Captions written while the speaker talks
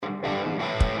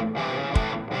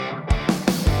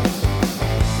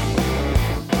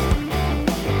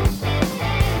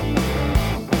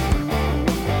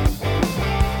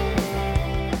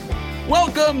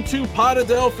Welcome to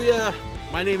Podadelphia.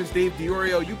 My name is Dave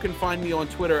Diorio. You can find me on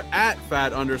Twitter at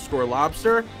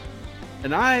 @fat_lobster.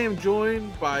 And I am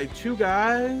joined by two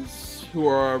guys who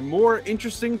are more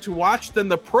interesting to watch than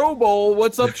the Pro Bowl.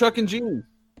 What's up, Chuck and Gene?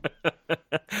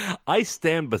 I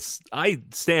stand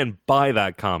by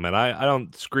that comment. I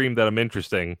don't scream that I'm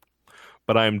interesting,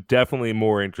 but I'm definitely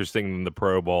more interesting than the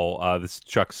Pro Bowl. This is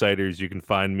Chuck Siders. You can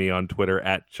find me on Twitter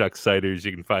at Chuck Siders.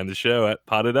 You can find the show at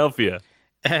Podadelphia.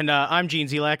 And I'm Gene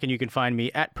Zelak, and you can find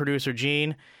me at Producer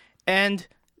Gene. And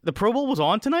the Pro Bowl was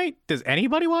on tonight. Does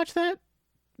anybody watch that?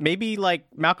 Maybe like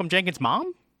Malcolm Jenkins'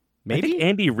 mom? Maybe? I think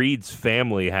Andy Reid's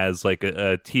family has like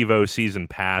a TiVo season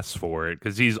pass for it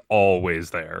because he's always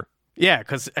there. Yeah,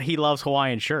 because he loves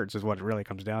Hawaiian shirts is what it really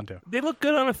comes down to. They look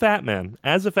good on a fat man.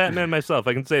 As a fat man myself,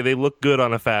 I can say they look good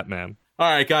on a fat man.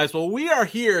 All right, guys. Well, we are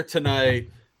here tonight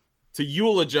to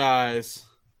eulogize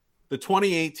the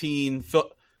 2018...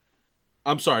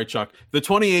 I'm sorry, Chuck. The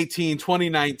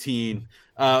 2018-2019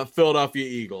 Philadelphia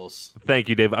Eagles. Thank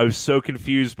you, Dave. I was so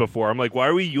confused before. I'm like, why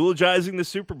are we eulogizing the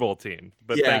Super Bowl team?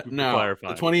 But thank you for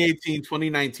clarifying. The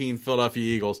 2018-2019 Philadelphia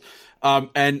Eagles.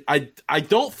 And I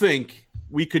don't think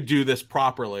we could do this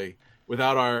properly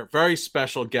without our very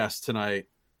special guest tonight,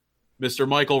 Mr.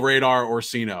 Michael Radar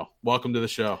Orsino. Welcome to the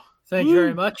show. Thank you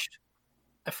very much.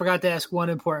 I forgot to ask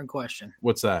one important question.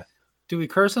 What's that? Do we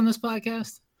curse on this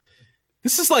podcast?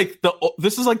 This is like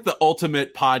the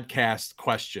ultimate podcast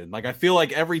question. Like, I feel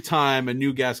like every time a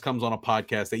new guest comes on a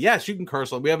podcast, that yes, you can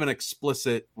curse. We have an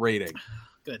explicit rating.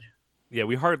 Good. Yeah,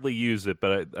 we hardly use it,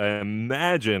 but I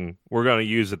imagine we're going to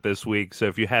use it this week. So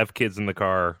if you have kids in the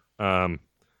car, well,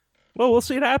 we'll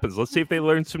see what happens. Let's see if they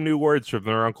learn some new words from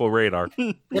their Uncle Radar.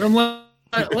 let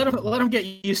them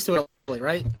get used to it,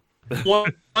 right?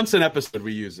 Once an episode,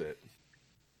 we use it.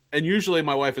 And usually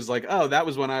my wife is like, oh, that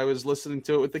was when I was listening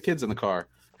to it with the kids in the car.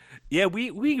 Yeah,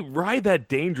 we ride that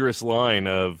dangerous line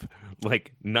of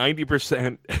like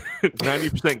 90%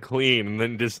 90% clean and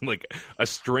then just like a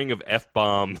string of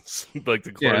F-bombs. Like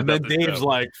to close and then Dave's show.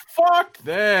 Like, fuck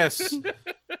this. So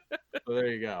there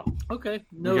you go. Okay.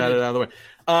 We got it out of the way.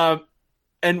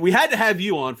 And we had to have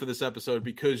you on for this episode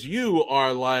because you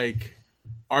are like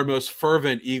our most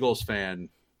fervent Eagles fan.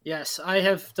 Yes, I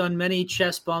have done many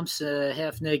chest bumps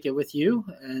half naked with you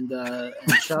and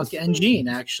Chuck and Gene,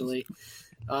 actually.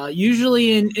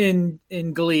 Usually in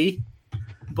Glee,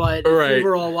 but if we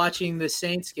were all watching the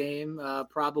Saints game,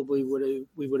 probably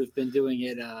we would have been doing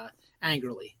it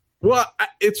angrily. Well,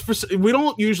 we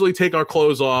don't usually take our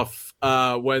clothes off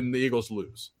when the Eagles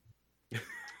lose.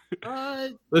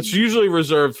 That's usually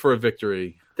reserved for a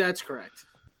victory. That's correct.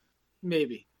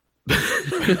 Maybe.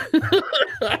 the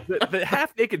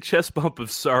half-naked chest bump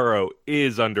of sorrow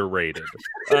is underrated.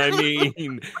 I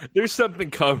mean, there's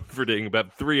something comforting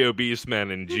about three obese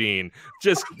men and Gene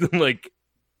just like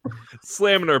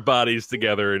slamming our bodies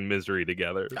together in misery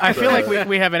together. I feel like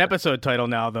we have an episode title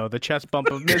now, though, the chest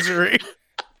bump of misery.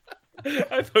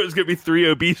 I thought it was going to be three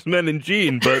obese men and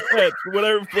Gene, but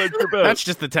whatever floats your boat. That's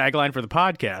just the tagline for the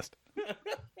podcast.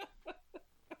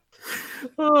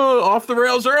 Oh, off the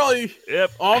rails early.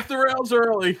 Yep, off the rails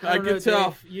early. I can tell.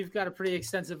 Dave, you've got a pretty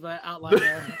extensive outline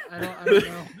there. I don't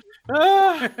know.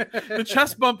 The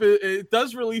chest bump it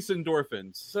does release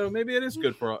endorphins, so maybe it is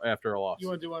good for after a loss. You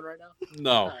want to do one right now?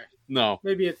 No, right. No.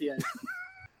 Maybe at the end.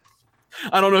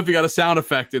 I don't know if you got a sound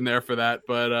effect in there for that,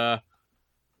 but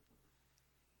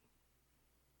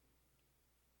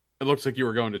it looks like you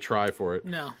were going to try for it.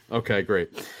 No. Okay, great.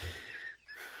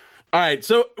 All right,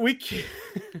 so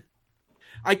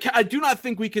I do not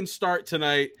think we can start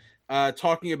tonight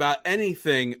talking about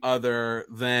anything other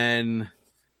than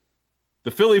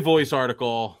the Philly Voice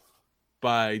article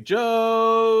by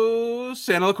Joe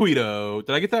Santoliquito.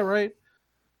 Did I get that right?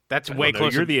 That's way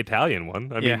closer. You're the Italian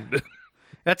one. I mean,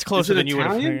 that's closer than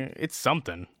Italian? you would have. It's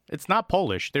something. It's not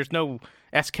Polish. There's no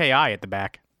SKI at the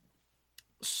back.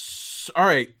 All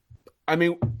right. I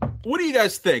mean, what do you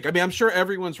guys think? I mean, I'm sure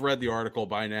everyone's read the article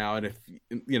by now, and if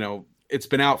you know. It's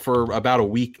been out for about a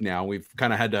week now. We've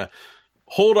kind of had to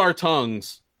hold our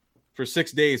tongues for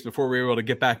 6 days before we were able to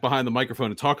get back behind the microphone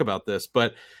and talk about this.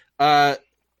 But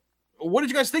what did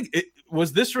you guys think?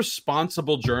 Was this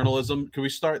responsible journalism? Can we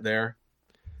start there?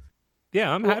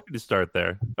 Yeah, I'm happy to start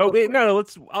there. Oh, wait, no,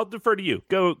 I'll defer to you.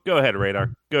 Go ahead,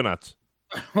 Radar. Go nuts.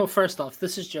 Well, first off,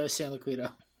 this is Joe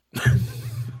Santoliquito.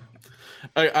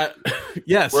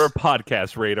 Yes. We're a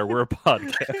podcast, Radar. We're a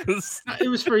podcast. It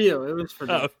was for you. It was for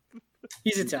me.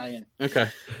 He's Italian. Okay.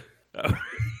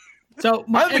 So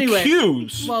the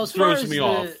cues as far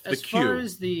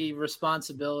as the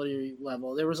responsibility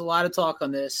level, there was a lot of talk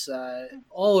on this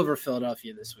all over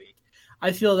Philadelphia this week.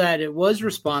 I feel that it was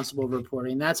responsible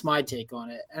reporting. That's my take on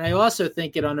it. And I also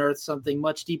think it unearthed something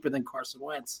much deeper than Carson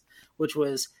Wentz, which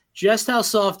was just how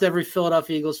soft every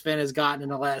Philadelphia Eagles fan has gotten in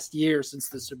the last year since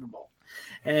the Super Bowl.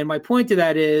 And my point to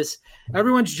that is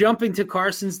everyone's jumping to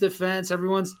Carson's defense.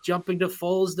 Everyone's jumping to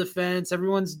Foles' defense.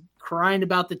 Everyone's crying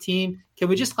about the team. Can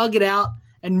we just hug it out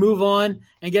and move on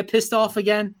and get pissed off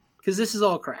again? Because this is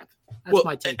all crap. That's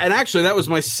my take. And actually, that was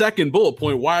my second bullet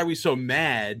point. Why are we so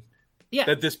mad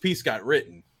that this piece got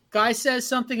written? Guy says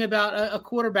something about a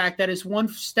quarterback that is one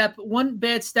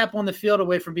bad step on the field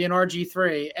away from being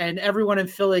RG3, and everyone in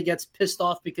Philly gets pissed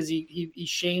off because he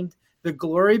shamed the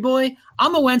glory boy.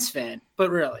 I'm a Wentz fan, but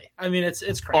really, I mean, it's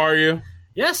crazy. Are you?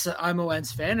 Yes, I'm a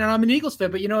Wentz fan, and I'm an Eagles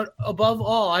fan. But you know what? Above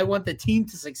all, I want the team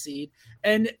to succeed,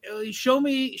 and show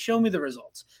me the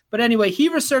results. But anyway, he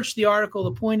researched the article.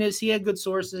 The point is, he had good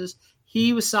sources.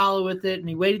 He was solid with it, and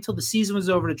he waited till the season was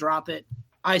over to drop it.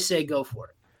 I say go for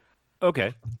it.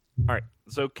 Okay. All right.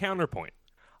 So counterpoint.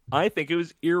 I think it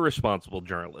was irresponsible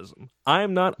journalism. I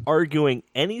am not arguing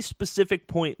any specific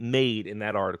point made in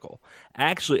that article.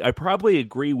 Actually, I probably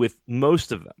agree with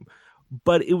most of them,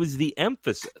 but it was the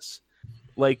emphasis.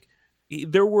 Like,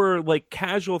 there were like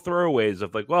casual throwaways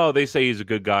of like, well, they say he's a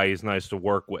good guy, he's nice to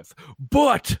work with,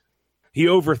 but he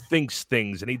overthinks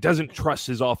things and he doesn't trust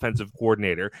his offensive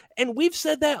coordinator. And we've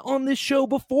said that on this show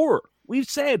before. We've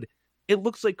said it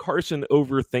looks like Carson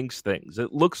overthinks things.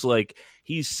 It looks like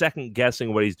he's second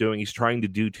guessing what he's doing. He's trying to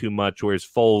do too much, whereas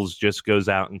Foles just goes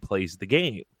out and plays the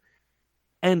game.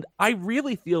 And I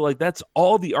really feel like that's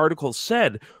all the article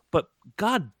said. But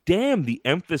god damn, the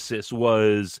emphasis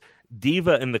was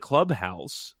Diva in the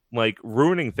clubhouse, like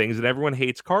ruining things, and everyone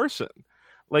hates Carson.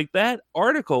 Like that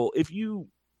article, if you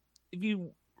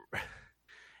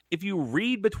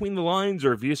read between the lines,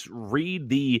 or if you just read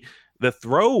the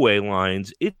throwaway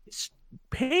lines, it's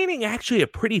painting actually a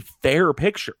pretty fair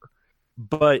picture.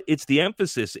 But it's the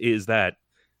emphasis is that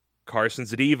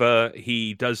Carson's a diva.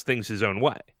 He does things his own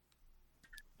way.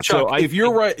 Chuck, so if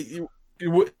you're right,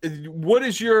 what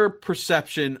is your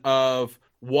perception of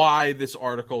why this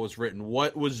article was written?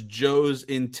 What was Joe's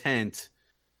intent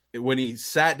when he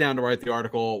sat down to write the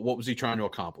article? What was he trying to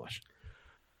accomplish?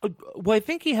 Well, I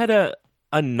think he had a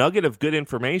nugget of good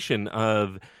information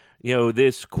of, you know,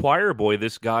 this choir boy,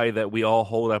 this guy that we all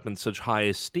hold up in such high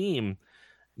esteem.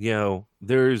 You know,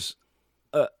 there's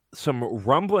some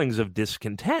rumblings of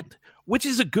discontent, which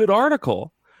is a good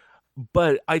article,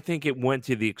 but I think it went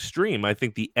to the extreme. I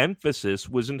think the emphasis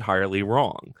was entirely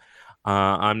wrong.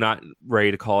 I'm not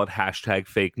ready to call it hashtag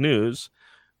fake news,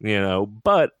 you know,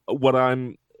 but what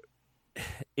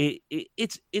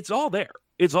it's all there.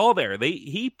 It's all there.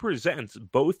 He presents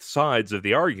both sides of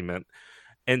the argument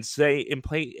and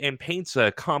paints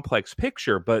a complex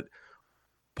picture, but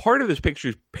part of this picture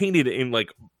is painted in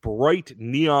like bright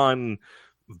neon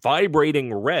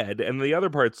vibrating red, and the other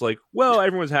part's like, well,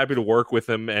 everyone's happy to work with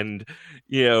him, and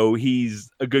you know, he's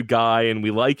a good guy and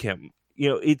we like him. You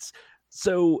know, it's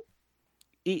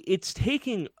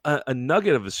taking a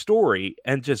nugget of a story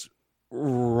and just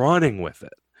running with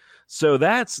it. So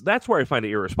that's where I find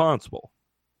it irresponsible.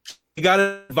 You got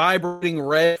a vibrating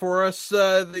red for us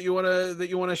that you want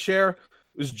to share?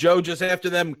 Was Joe just after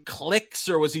them clicks,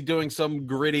 or was he doing some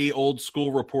gritty old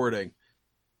school reporting?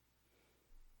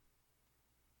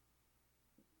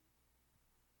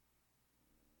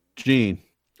 Gene.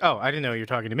 Oh, I didn't know you were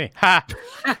talking to me. Ha!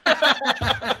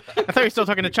 I thought you were still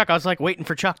talking to Chuck. I was like waiting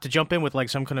for Chuck to jump in with like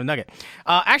some kind of nugget.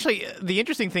 Actually, the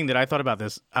interesting thing that I thought about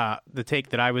this, the take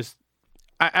that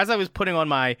as I was putting on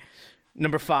my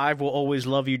number 5 will always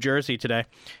love you jersey today,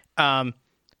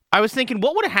 I was thinking,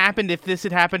 what would have happened if this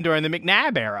had happened during the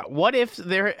McNabb era? What if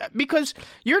because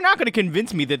you're not going to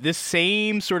convince me that this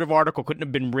same sort of article couldn't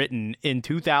have been written in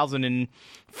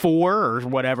 2004 or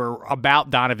whatever about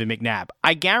Donovan McNabb.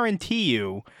 I guarantee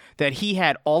you that he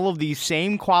had all of these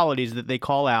same qualities that they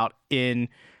call out in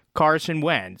Carson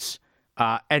Wentz.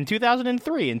 And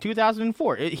 2003 and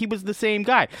 2004, he was the same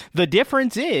guy. The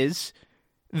difference is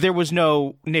there was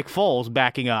no Nick Foles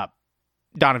backing up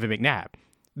Donovan McNabb.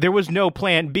 There was no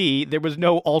plan B. There was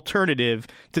no alternative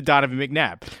to Donovan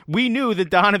McNabb. We knew that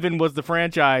Donovan was the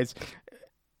franchise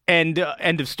end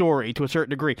of story to a certain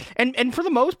degree. And for the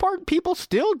most part, people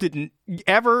still didn't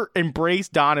ever embrace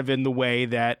Donovan the way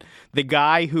that the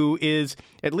guy who is,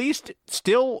 at least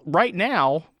still right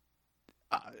now,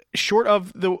 short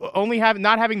of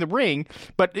not having the ring,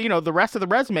 but you know, the rest of the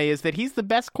resume is that he's the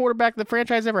best quarterback the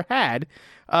franchise ever had.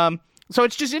 So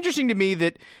it's just interesting to me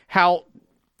that how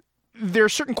there are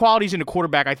certain qualities in a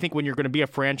quarterback, I think, when you're going to be a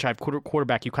franchise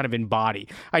quarterback, you kind of embody.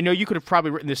 I know you could have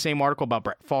probably written the same article about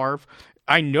Brett Favre.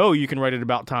 I know you can write it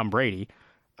about Tom Brady.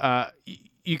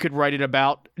 you could write it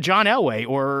about John Elway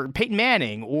or Peyton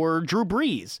Manning or Drew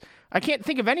Brees. I can't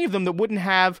think of any of them that wouldn't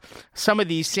have some of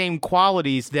these same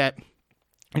qualities that,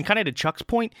 and kind of to Chuck's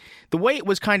point, the way it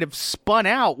was kind of spun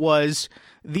out was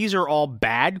these are all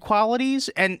bad qualities.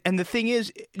 And the thing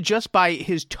is, just by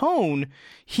his tone,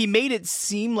 he made it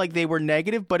seem like they were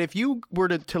negative. But if you were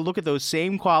to look at those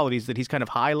same qualities that he's kind of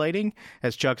highlighting,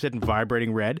 as Chuck said, in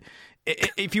vibrating red,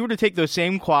 if you were to take those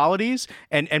same qualities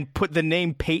and put the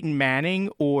name Peyton Manning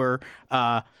or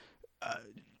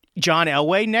John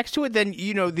Elway next to it, then,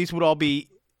 these would all be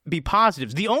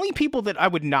positives. The only people that I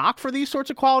would knock for these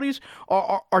sorts of qualities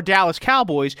are Dallas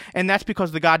Cowboys, and that's because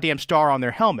of the goddamn star on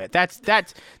their helmet. That's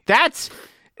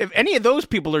if any of those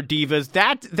people are divas,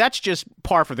 that's just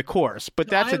par for the course. But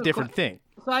that's a different thing.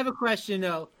 So I have a question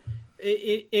though.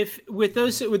 If with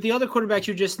the other quarterbacks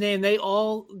you just named, they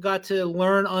all got to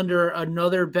learn under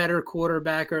another better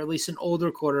quarterback, or at least an older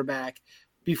quarterback,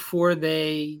 before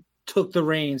they took the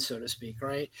reins, so to speak,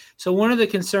 right? So one of the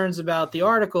concerns about the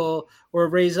article or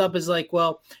raise up is like,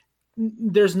 well,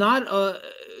 they're not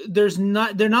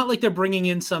like they're bringing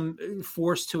in some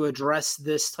force to address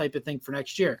this type of thing for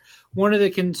next year. One of the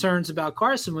concerns about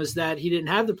Carson was that he didn't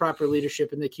have the proper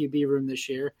leadership in the QB room this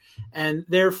year, and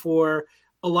therefore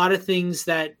a lot of things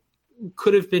that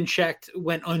could have been checked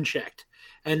went unchecked.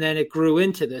 And then it grew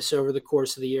into this over the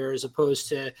course of the year, as opposed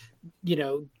to,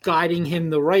 guiding him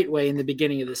the right way in the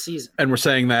beginning of the season. And we're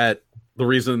saying that the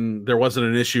reason there wasn't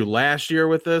an issue last year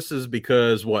with this is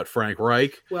because Frank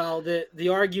Reich? Well, the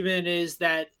argument is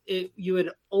that you had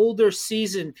older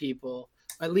seasoned people,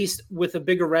 at least with a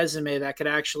bigger resume, that could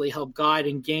actually help guide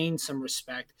and gain some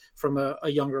respect from a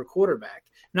younger quarterback.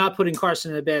 Not putting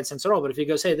Carson in a bad sense at all, but if he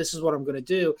goes, hey, this is what I'm going to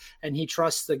do, and he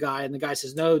trusts the guy, and the guy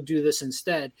says, no, do this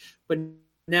instead. But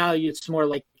now it's more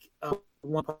like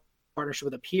one partnership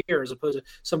with a peer as opposed to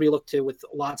somebody you look to with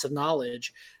lots of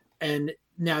knowledge. And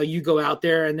now you go out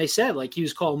there, and they said, like, he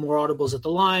was calling more audibles at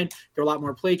the line. There are a lot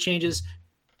more play changes.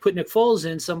 Put Nick Foles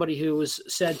in, somebody who was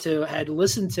said to had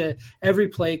listened to every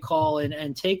play call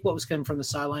and take what was coming from the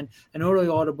sideline and only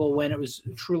audible when it was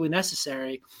truly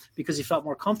necessary because he felt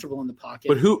more comfortable in the pocket.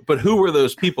 But who were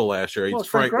those people last year? Well,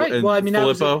 Frank Reich. And well, I mean,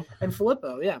 Filippo? And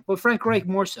Filippo, yeah. But Frank Reich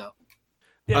more so.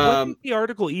 Yeah, the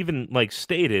article even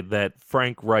stated that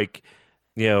Frank Reich,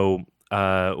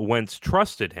 Wentz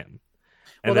trusted him,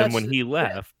 and then when he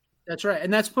left. That's right.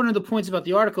 And that's one of the points about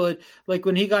the article. Like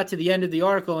when he got to the end of the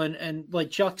article and like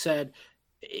Chuck said,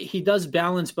 he does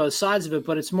balance both sides of it,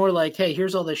 but it's more like, hey,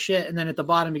 here's all this shit. And then at the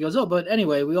bottom he goes, oh, but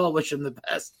anyway, we all wish him the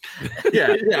best.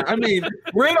 Yeah. I mean,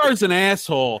 Radar's an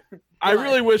asshole. I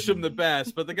really wish him the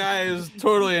best, but the guy is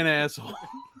totally an asshole.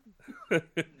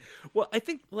 Well, I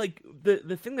think like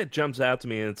the thing that jumps out to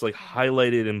me, and it's like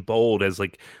highlighted in bold as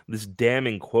like this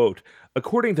damning quote,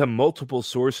 according to multiple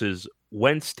sources,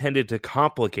 Wentz tended to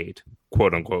complicate,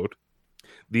 quote unquote,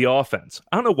 the offense.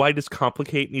 I don't know why does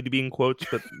complicate need to be in quotes,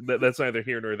 but that's neither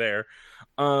here nor there.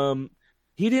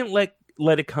 He didn't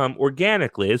let it come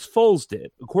organically as Foles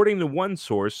did. According to one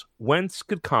source, Wentz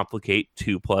could complicate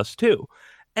 2 + 2.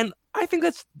 And I think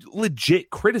that's legit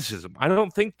criticism. I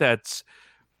don't think that's,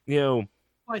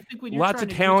 I think when you're lots of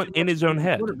talent in his own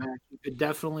head. You could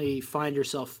definitely find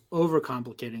yourself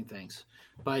overcomplicating things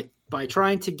by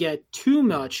trying to get too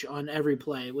much on every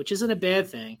play, which isn't a bad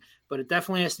thing, but it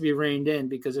definitely has to be reined in,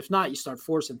 because if not, you start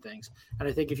forcing things. And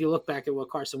I think if you look back at what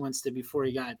Carson Wentz did before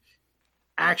he got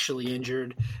actually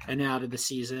injured and out of the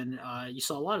season, you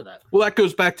saw a lot of that. Well, that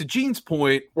goes back to Gene's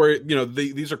point where,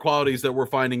 these are qualities that we're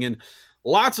finding in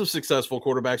lots of successful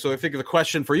quarterbacks. So I think the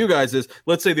question for you guys is,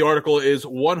 let's say the article is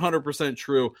 100%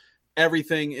 true.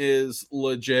 Everything is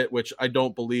legit, which I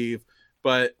don't believe,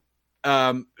 but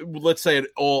let's say it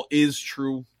all is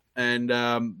true. And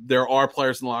there are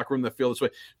players in the locker room that feel this way.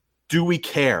 Do we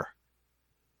care?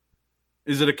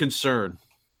 Is it a concern?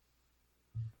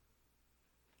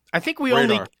 I think we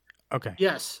Radar. only... Okay.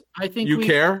 Yes, I think you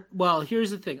care. Well,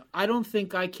 here's the thing. I don't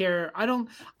think I care.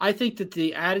 I think that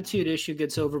the attitude issue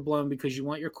gets overblown because you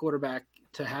want your quarterback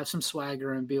to have some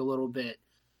swagger and be a little bit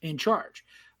in charge.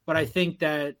 But I think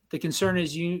that the concern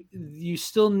is you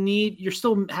still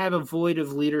have a void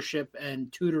of leadership and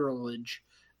tutelage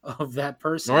of that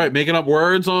person. All right, making up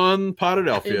words on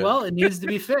Podadelphia. Well, it needs to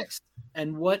be fixed.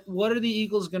 And what are the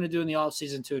Eagles going to do in the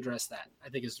offseason to address that? I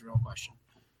think is the real question.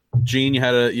 Gene, you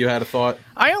had a thought?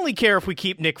 I only care if we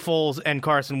keep Nick Foles and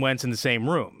Carson Wentz in the same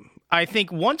room. I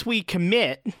think once we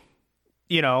commit,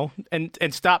 and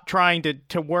stop trying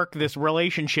to work this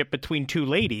relationship between two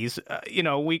ladies,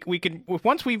 we can,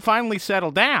 once we finally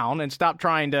settle down and stop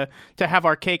trying to have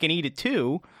our cake and eat it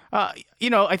too,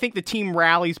 I think the team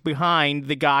rallies behind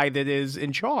the guy that is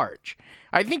in charge.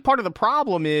 I think part of the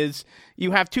problem is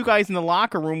you have two guys in the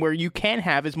locker room where you can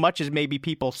have, as much as maybe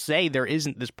people say there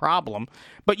isn't this problem,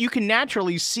 but you can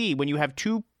naturally see when you have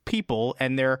two people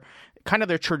and their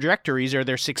trajectories or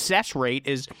their success rate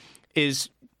is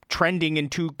trending in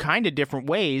two kind of different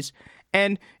ways.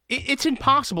 And it's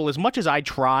impossible, as much as I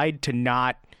tried to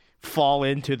not fall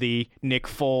into the Nick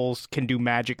Foles can do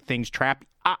magic things trap,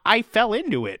 I fell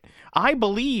into it. I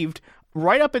believed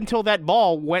right up until that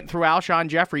ball went through Alshon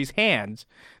Jeffrey's hands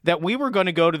that we were going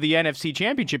to go to the NFC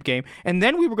Championship game, and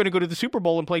then we were going to go to the Super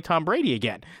Bowl and play Tom Brady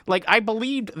again. Like, I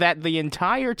believed that the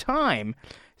entire time.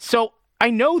 So I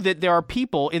know that there are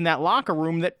people in that locker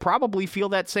room that probably feel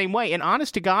that same way. And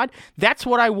honest to God, that's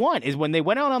what I want, is when they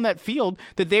went out on that field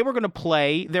that they were going to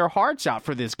play their hearts out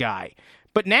for this guy.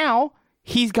 But now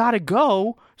he's got to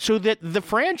go so that the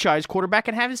franchise quarterback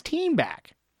can have his team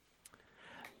back.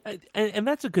 And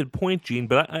that's a good point, Gene.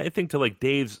 But I think to like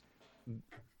Dave's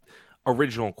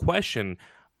original question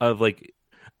of like,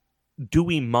 do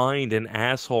we mind an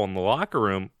asshole in the locker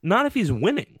room? Not if he's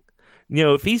winning. You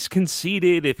know, if he's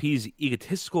conceited, if he's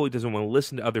egotistical, he doesn't want to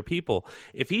listen to other people.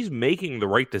 If he's making the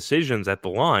right decisions at the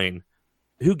line,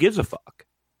 who gives a fuck?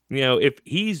 You know, if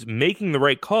he's making the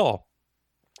right call,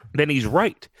 then he's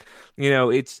right. You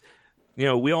know, it's, you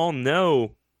know, we all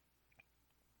know,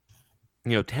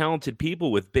 you know, talented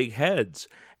people with big heads.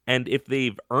 And if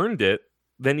they've earned it,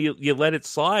 then you let it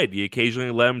slide. You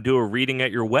occasionally let them do a reading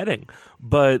at your wedding.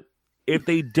 But if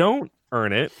they don't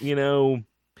earn it, you know,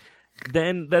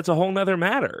 then that's a whole nother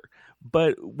matter.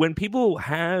 But when people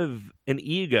have an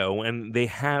ego and they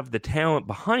have the talent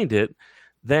behind it,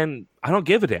 then I don't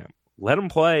give a damn. Let them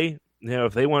play. You know,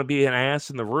 if they want to be an ass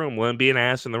in the room, let them be an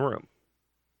ass in the room.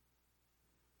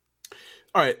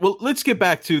 All right, well, let's get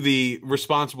back to the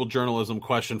responsible journalism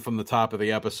question from the top of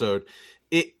the episode.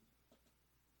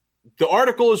 The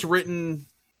article is written,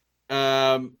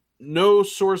 no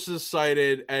sources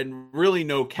cited, and really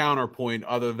no counterpoint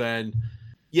other than,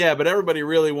 yeah, but everybody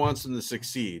really wants him to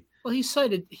succeed. Well, he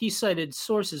cited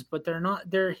sources, but they're not.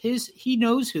 They're his. He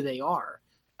knows who they are.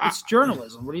 It's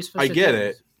journalism. What are you supposed to do? I get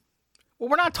it. Well,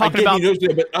 we're not talking about.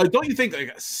 But don't you think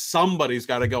like, somebody's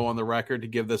got to go on the record to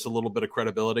give this a little bit of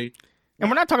credibility? And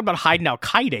we're not talking about hiding Al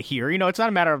Qaeda here. You know, it's not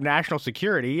a matter of national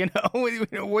security. You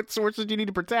know, what sources do you need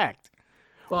to protect?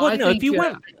 Well, I think, if you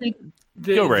went, I think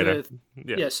go right.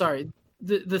 Sorry.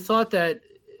 The thought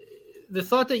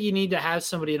that you need to have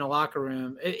somebody in a locker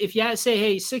room. If you say,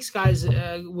 hey, 6 guys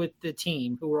with the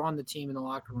team who were on the team in the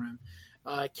locker room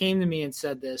came to me and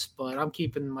said this, but I'm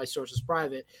keeping my sources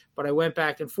private. But I went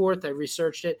back and forth. I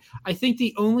researched it. I think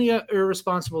the only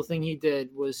irresponsible thing he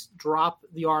did was drop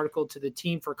the article to the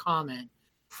team for comment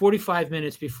 45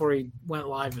 minutes before he went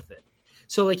live with it.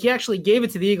 So, like, he actually gave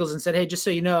it to the Eagles and said, hey, just so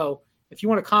you know, if you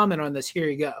want to comment on this, here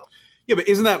you go. Yeah, but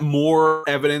isn't that more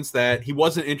evidence that he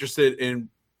wasn't interested in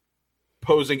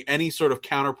posing any sort of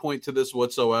counterpoint to this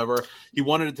whatsoever? He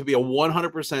wanted it to be a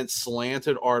 100%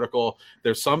 slanted article.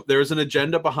 There's an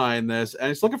agenda behind this, and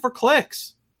he's looking for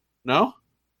clicks. No,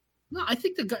 I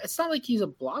think the guy. It's not like he's a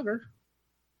blogger.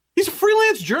 He's a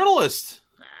freelance journalist.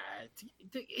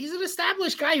 He's an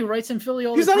established guy who writes in Philly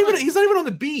all the time. He's not even on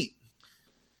the beat.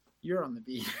 You're on the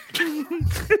beat.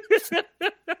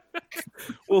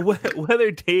 Well,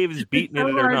 whether Dave's beating it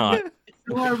or not.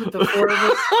 With the four of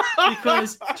us,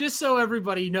 because just so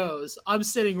everybody knows, I'm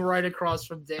sitting right across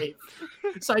from Dave.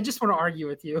 So I just want to argue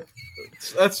with you.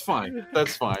 That's fine.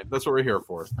 That's fine. That's what we're here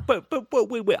for. But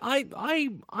wait.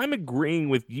 I'm agreeing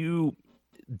with you,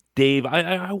 Dave.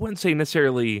 I wouldn't say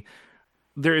necessarily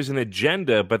there is an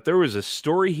agenda, but there was a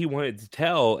story he wanted to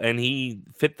tell, and he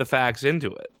fit the facts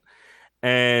into it.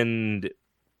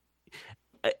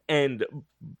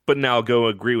 But now I'll go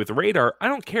agree with Radar. I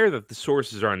don't care that the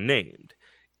sources are unnamed.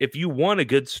 If you want a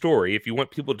good story, if you want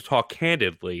people to talk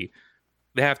candidly,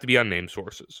 they have to be unnamed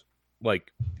sources.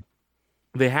 Like,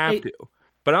 they have to.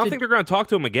 But I don't think they're going to talk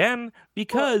to him again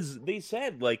because they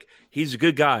said, like, he's a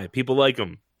good guy. People like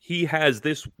him. He has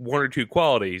this 1 or 2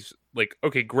 qualities. Like,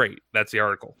 okay, great. That's the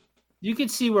article. You could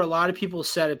see where a lot of people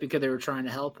said it because they were trying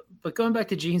to help. But going back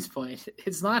to Gene's point,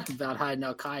 it's not about hiding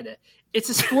Al Qaeda. It's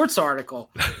a sports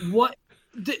article. What?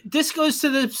 This goes to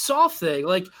the soft thing.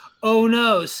 Like, oh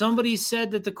no, somebody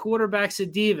said that the quarterback's a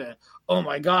diva. Oh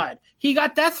my God, he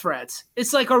got death threats.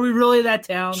 It's like, are we really that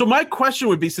down? So my question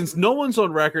would be, since no one's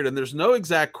on record and there's no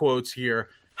exact quotes here,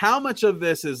 how much of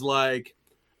this is like,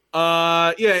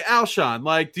 Alshon,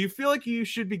 like, do you feel like you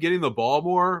should be getting the ball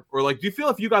more? Or like, do you feel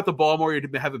if you got the ball more,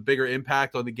 you'd have a bigger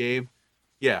impact on the game?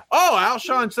 Yeah. Oh,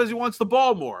 Alshon says he wants the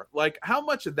ball more. Like, how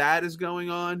much of that is going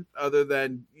on other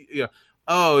than,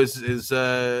 oh,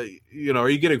 are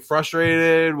you getting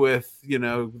frustrated with,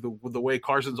 the way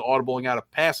Carson's audibling out of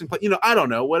passing play? I don't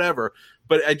know, whatever.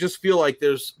 But I just feel like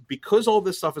because all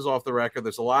this stuff is off the record,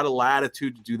 there's a lot of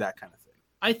latitude to do that kind of thing.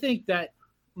 I think that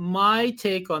my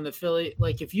take on the Philly,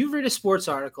 like if you read a sports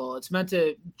article, it's meant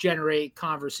to generate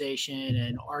conversation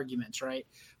and arguments, right?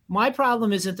 My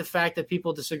problem isn't the fact that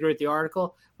people disagree with the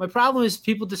article. My problem is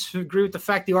people disagree with the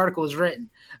fact the article is written.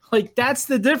 Like, that's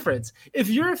the difference. If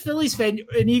you're a Phillies fan,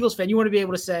 an Eagles fan, you want to be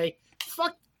able to say,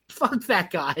 fuck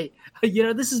that guy.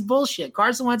 This is bullshit.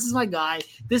 Carson Wentz is my guy.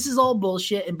 This is all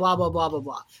bullshit and blah, blah, blah, blah,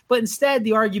 blah. But instead,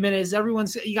 the argument is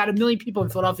you got a million people in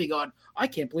Philadelphia going, I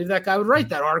can't believe that guy would write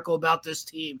that article about this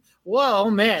team. Whoa,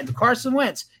 man, Carson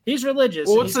Wentz, he's religious.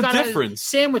 Well, what's he's the got difference? A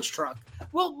sandwich truck.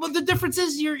 Well, the difference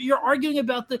is you're arguing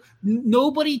about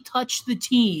nobody touched the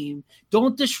team.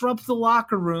 Don't disrupt the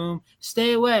locker room.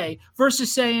 Stay away.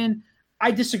 Versus saying,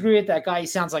 I disagree with that guy. He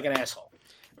sounds like an asshole.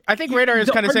 I think Radar is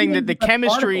kind of saying that the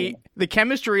chemistry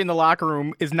in the locker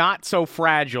room is not so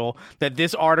fragile that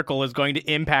this article is going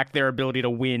to impact their ability to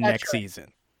win next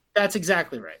season. That's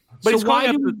exactly right. But so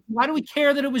why do we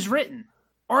care that it was written?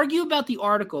 Argue about the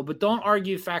article, but don't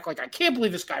argue the fact like, I can't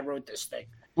believe this guy wrote this thing.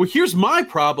 Well, here's my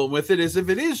problem with it is if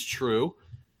it is true,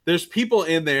 there's people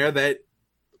in there that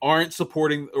aren't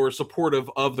supporting or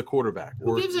supportive of the quarterback.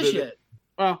 Who gives a shit?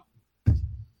 Well,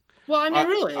 I mean,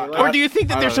 really. Or do you think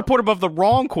that they're supportive of the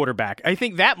wrong quarterback? I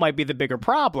think that might be the bigger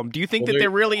problem. Do you think that there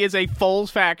really is a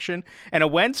Foles faction and a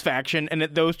Wentz faction and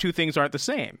that those two things aren't the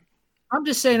same? I'm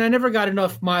just saying I never got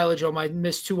enough mileage on my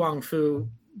Miss Tu Wong Fu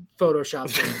Photoshop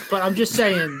thing. But I'm just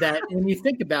saying that when you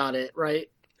think about it, right,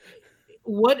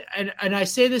 and I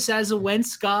say this as a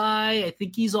Wentz guy, I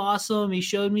think he's awesome. He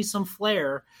showed me some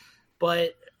flair.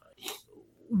 But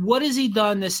what has he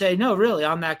done to say, no, really,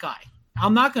 I'm that guy.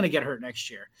 I'm not going to get hurt next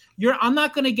year. I'm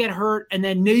not going to get hurt, and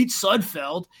then Nate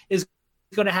Sudfeld is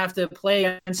going to have to play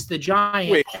against the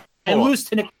Giants and lose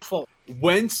to Nick Foles.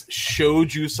 Wentz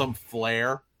showed you some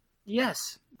flair?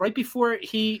 Yes, right before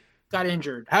he got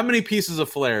injured. How many pieces of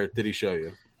flair did he show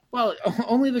you? Well,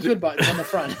 only the good buttons on the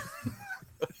front.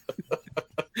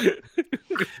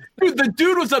 Dude, the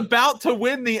dude was about to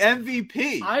win the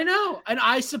MVP. I know, and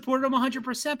I support him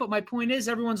 100%. But my point is,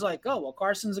 everyone's like, "Oh, well,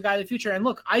 Carson's the guy of the future." And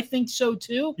look, I think so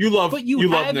too. You love Nick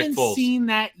Foles. Seen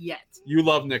that yet. You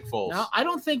love Nick Foles. No, I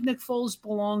don't think Nick Foles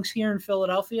belongs here in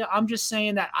Philadelphia. I'm just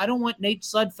saying that I don't want Nate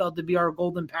Sudfeld to be our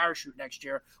golden parachute next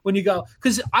year when you go,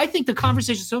 because I think the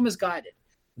conversation is so misguided.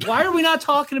 Why are we not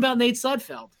talking about Nate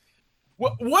Sudfeld?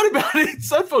 What about Nate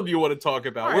Sudfeld do you want to talk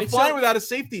about? Right, we're flying without a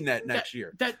safety net next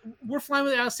year. That we're flying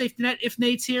without a safety net. If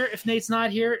Nate's here, if Nate's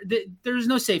not here, there's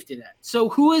no safety net. So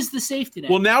who is the safety net?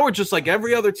 Well, now we're just like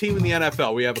every other team in the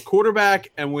NFL. We have a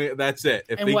quarterback, and that's it.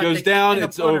 If he goes down,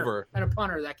 it's over. And a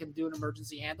punter that can do an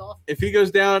emergency handoff. If he goes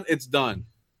down, it's done.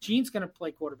 Gene's going to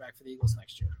play quarterback for the Eagles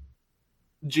next year.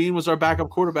 Gene was our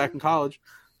backup quarterback in college.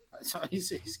 So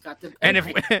he's got the and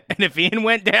if Ian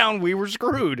went down, we were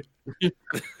screwed.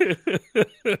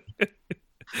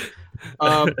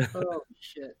 Oh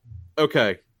shit.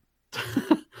 Okay.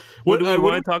 What do we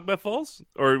want to talk about Foles?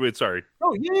 Or wait, sorry.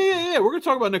 Oh yeah. We're going to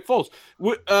talk about Nick Foles.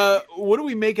 What do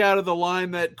we make out of the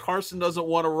line that Carson doesn't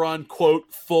want to run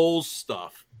quote Foles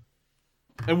stuff?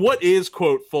 And what is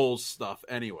quote Foles stuff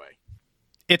anyway?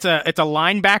 It's a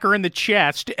linebacker in the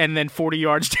chest and then 40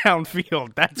 yards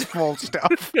downfield. That's Foles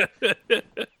stuff.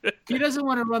 He doesn't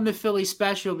want to run the Philly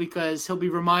special because he'll be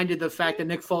reminded of the fact that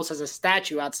Nick Foles has a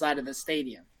statue outside of the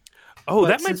stadium. Oh, but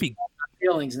that might be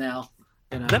feelings now.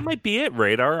 That might be it,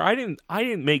 Radar. I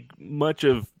didn't make much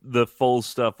of the Foles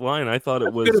stuff line. I thought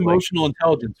it was good emotional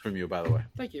intelligence from you, by the way.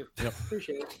 Thank you. Yep.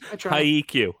 Appreciate it. I tried. High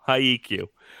EQ.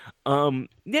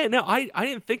 Yeah, no, I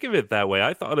didn't think of it that way.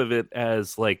 I thought of it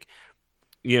as like,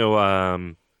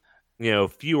 fewer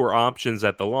options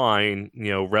at the line,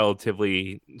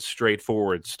 relatively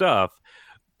straightforward stuff.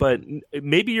 But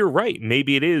maybe you're right.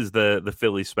 Maybe it is the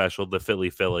Philly special, the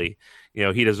Philly.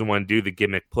 He doesn't want to do the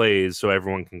gimmick plays so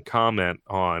everyone can comment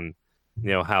on,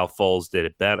 how Foles did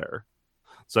it better.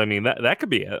 So, I mean, that could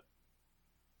be it.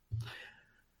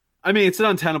 I mean, it's an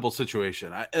untenable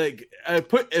situation.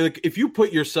 If you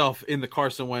put yourself in the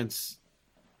Carson Wentz.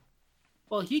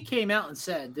 Well, he came out and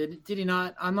said, did he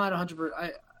not? I'm not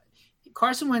 100%.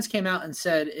 Carson Wentz came out and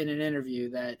said in an interview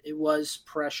that it was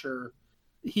pressure.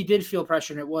 He did feel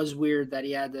pressure, and it was weird that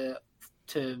he had to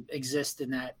exist in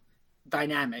that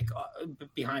dynamic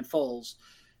behind Foles,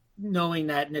 knowing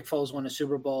that Nick Foles won a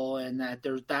Super Bowl and that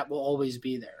that will always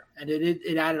be there. And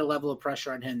it added a level of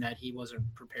pressure on him that he wasn't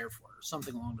prepared for, or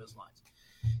something along those lines.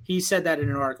 He said that in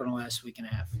an article in the last week and a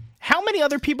half. How many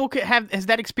other people has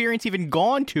that experience even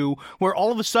gone to where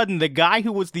all of a sudden the guy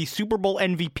who was the Super Bowl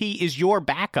MVP is your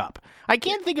backup? I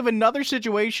can't think of another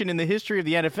situation in the history of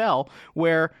the NFL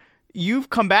where you've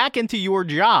come back into your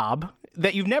job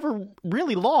that you've never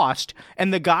really lost,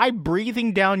 and the guy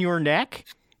breathing down your neck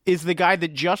is the guy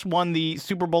that just won the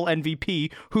Super Bowl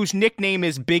MVP, whose nickname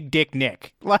is Big Dick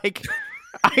Nick. Like,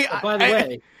 by the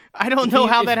way, I don't know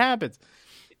how that happens.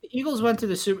 If the Eagles went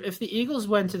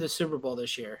to the Super Bowl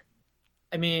this year,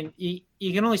 I mean,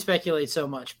 you can only speculate so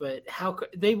much, but how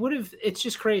they would have? It's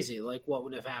just crazy, like what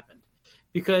would have happened,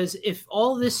 because if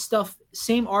all this stuff,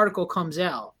 same article comes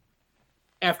out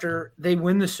after they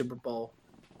win the Super Bowl,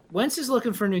 Wentz is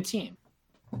looking for a new team.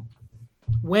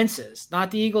 Wentz is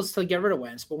not the Eagles to get rid of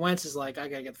Wentz, but Wentz is like, I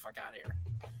gotta get the fuck out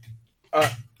of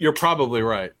here. You're probably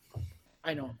right.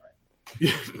 I know I'm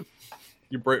right.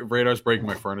 Your radar's breaking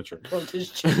my furniture. From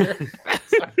this chair.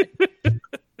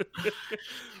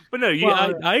 But no,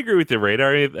 I agree with the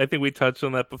radar. I think we touched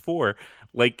on that before.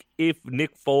 Like, if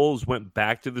Nick Foles went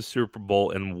back to the Super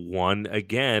Bowl and won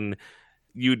again,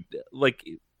 you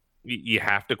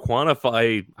have to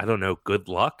quantify, I don't know, good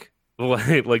luck.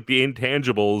 Like the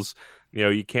intangibles,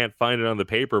 you can't find it on the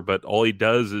paper, but all he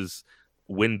does is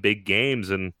win big games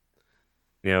and,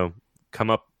 come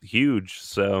up huge.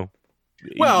 So,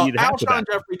 well, Alshon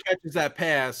Jeffrey catches that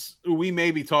pass. We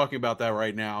may be talking about that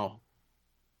right now.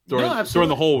 During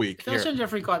the whole week. If Alshon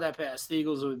Jeffrey caught that pass, the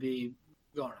Eagles would be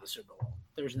going to the Super Bowl.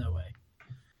 There's no way.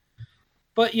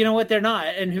 But you know what? They're not,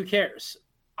 and who cares?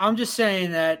 I'm just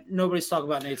saying that nobody's talking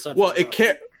about Nate Sudfeld. Well, it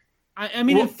can't. I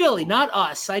mean, in Philly, not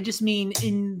us. I just mean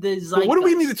in the zeitgeist. What do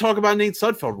we need to talk about Nate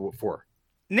Sudfeld for?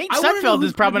 Nate Sudfeld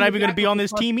is probably not even going to be on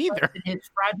this team either. His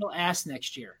fragile ass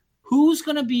next year. Who's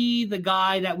going to be the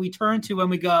guy that we turn to when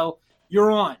we go,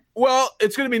 you're on? Well,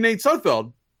 it's going to be Nate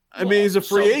Sudfeld. I mean, he's a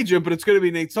free agent, but it's going to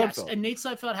be Nate Sudfeld. Yes, and Nate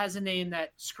Sudfeld has a name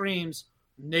that screams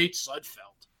Nate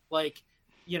Sudfeld. Like,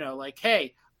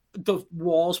 hey, the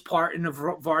walls part in the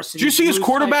varsity. Did you see his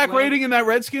quarterback rating in that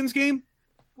Redskins game?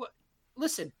 Well,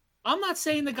 listen, I'm not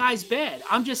saying the guy's bad.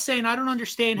 I'm just saying I don't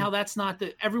understand how that's not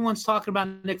everyone's talking about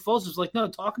Nick Foles. It's like, no,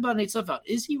 talk about Nate Sudfeld.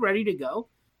 Is he ready to go?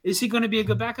 Is he going to be a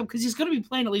good backup? Because he's going to be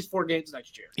playing at least 4 games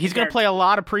next year. He's going to play a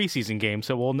lot of preseason games,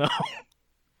 so we'll know.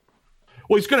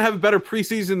 Well, he's going to have a better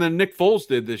preseason than Nick Foles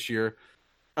did this year.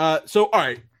 So, all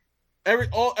right,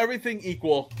 everything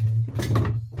equal.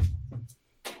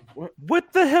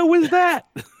 What the hell was that?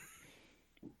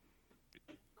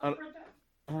 All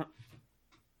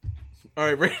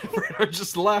right, Radar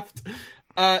just left.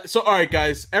 So, all right,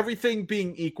 guys, everything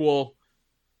being equal,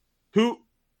 who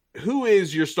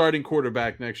is your starting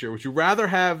quarterback next year? Would you rather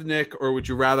have Nick or would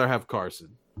you rather have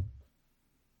Carson?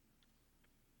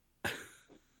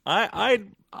 I'd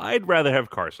rather have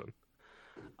Carson.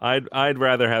 I'd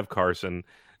rather have Carson.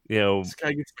 This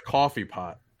guy gets a coffee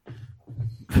pot.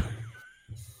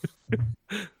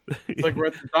 It's like we're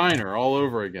at the diner all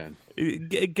over again.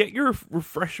 Get your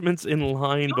refreshments in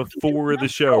line before the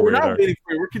show. We're not waiting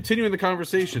for you. We're continuing the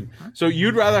conversation. So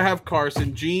you'd rather have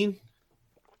Carson, Gene?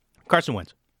 Carson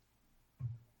wins.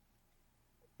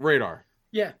 Radar.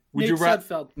 Yeah. Would you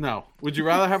No. Would you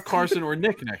rather have Carson or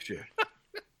Nick next year?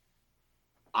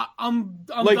 I'm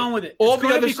done with it. It's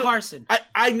going to be Carson.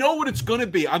 I know what it's going to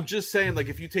be. I'm just saying, like,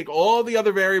 if you take all the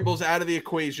other variables out of the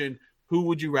equation, who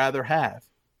would you rather have?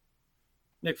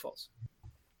 Nick Foles.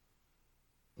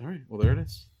 All right. Well, there it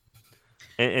is.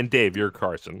 And Dave, you're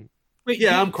Carson. Wait,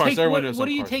 yeah, I'm Carson. What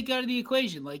do you take out of the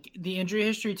equation? Like the injury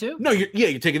history too? No, you're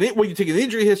taking the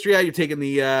injury history out. You're taking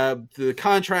the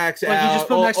contracts out. You just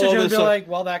put next to him and be like,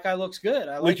 well, that guy looks good.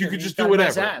 You could just do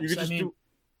whatever. You could just do.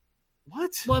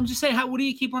 What? Well, I'm just saying, what do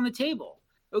you keep on the table?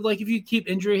 Like, if you keep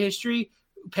injury history,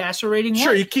 passer rating.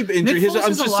 Sure, you keep injury history.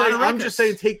 I'm just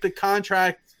saying, take the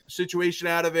contract situation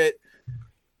out of it.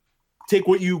 Take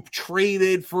what you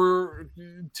traded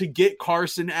to get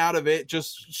Carson out of it.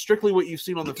 Just strictly what you've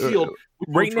seen on the field.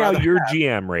 Right now, you're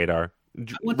GM, Radar.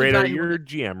 Radar, you're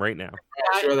GM right now.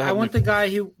 I want the guy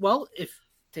who. Well, if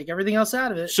take everything else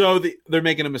out of it. So they're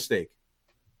making a mistake.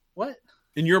 What?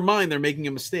 In your mind, they're making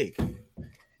a mistake.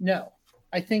 No,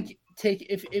 I think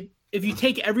if you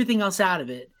take everything else out of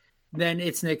it, then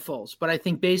it's Nick Foles. But I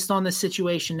think based on the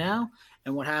situation now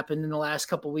and what happened in the last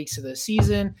couple of weeks of the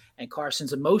season and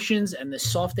Carson's emotions and this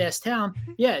soft-ass town,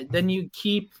 yeah, then you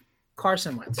keep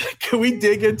Carson Wentz. Can we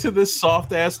dig into this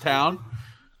soft-ass town?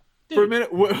 Dude, for a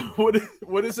minute?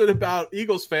 What is it about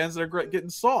Eagles fans that are getting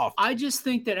soft? I just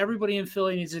think that everybody in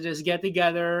Philly needs to just get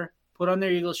together, put on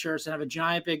their Eagles shirts and have a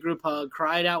giant big group hug,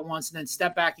 cry it out once, and then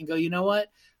step back and go, you know what?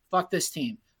 Fuck this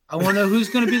team. I want to know who's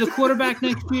going to be the quarterback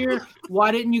next year.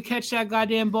 Why didn't you catch that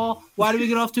goddamn ball? Why did we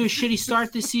get off to a shitty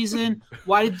start this season?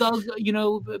 Why did Doug,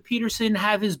 Peterson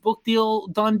have his book deal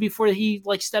done before he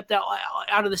stepped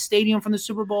out of the stadium from the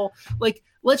Super Bowl?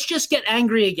 Let's just get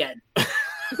angry again.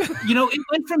 It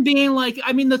went from being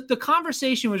the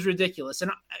conversation was ridiculous.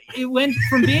 And it went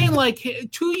from being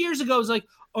 2 years ago, it was like,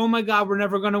 oh my God, we're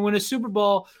never going to win a Super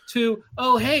Bowl, to,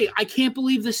 oh, hey, I can't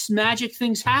believe this magic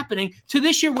thing's happening, to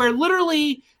this year where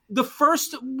literally the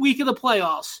first week of the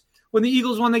playoffs, when the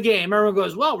Eagles won the game, everyone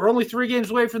goes, well, we're only 3 games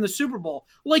away from the Super Bowl.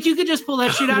 You could just pull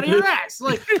that shit out of your ass.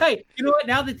 Hey, you know what?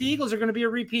 Now that the Eagles are going to be a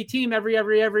repeat team every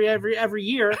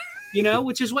year,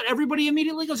 which is what everybody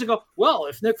immediately goes and go, well,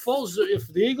 if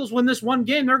the Eagles win this one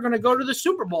game, they're going to go to the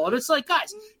Super Bowl. And it's like,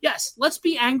 guys, yes, let's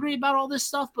be angry about all this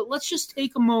stuff, but let's just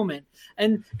take a moment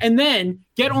and then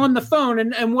get on the phone.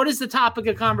 And what is the topic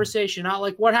of conversation? Not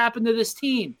like, what happened to this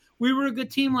team? We were a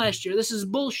good team last year. This is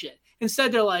bullshit.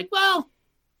 Instead, they're like, well,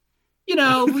 we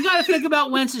got to think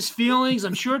about Wentz's feelings.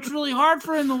 I'm sure it's really hard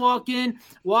for him to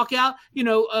walk out,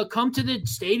 come to the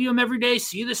stadium every day,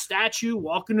 see the statue,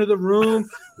 walk into the room,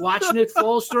 watch Nick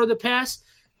Foles throw the pass.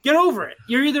 Get over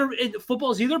it.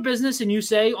 Football's either business, and you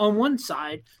say on one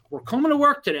side, we're coming to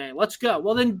work today. Let's go.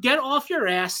 Well, then get off your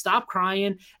ass, stop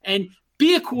crying, and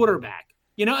be a quarterback.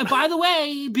 And by the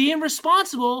way, being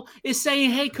responsible is saying,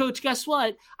 hey, coach, guess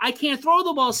what? I can't throw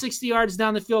the ball 60 yards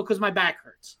down the field because my back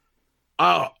hurts.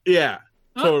 Oh, yeah,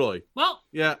 totally. Well,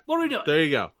 yeah. What are we doing? There you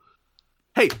go.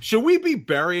 Hey, should we be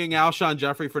burying Alshon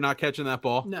Jeffrey for not catching that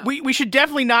ball? No. We should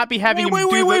definitely not be having him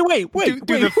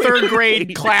do the third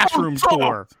grade classroom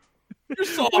tour. You're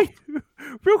soft.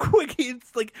 Real quick,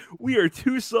 it's like, we are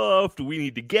too soft. We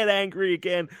need to get angry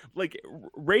again.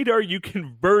 Radar, you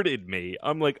converted me.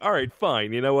 I'm like, all right,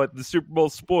 fine. You know what? The Super Bowl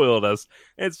spoiled us.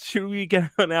 And should we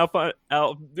get on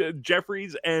Al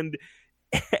Jeffries and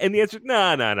the answer,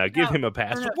 no. Give him a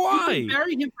pass. No. Why? You can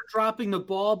bury him for dropping the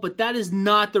ball, but that is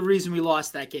not the reason we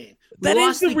lost that game. That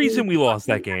is the reason we lost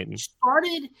that game.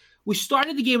 We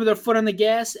started the game with our foot on the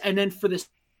gas, and then for the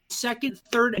second,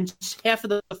 third, and half of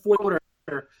the fourth quarter,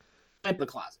 the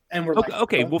closet, and we're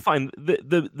okay. Well, fine.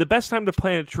 The best time to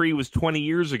plant a tree was 20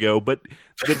 years ago, but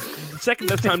the second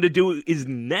best time to do it is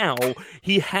now.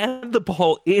 He had the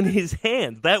ball in his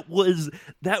hands. That was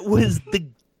the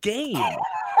game.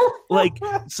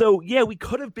 So yeah, we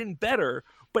could have been better,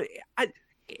 but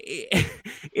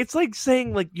it's like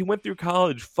saying you went through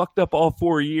college, fucked up all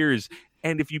 4 years,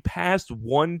 and if you passed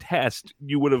one test,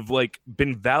 you would have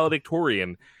been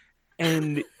valedictorian,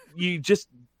 and you just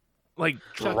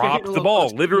dropped the ball,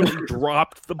 literally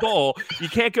dropped the ball. You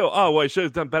can't go, oh, well, I should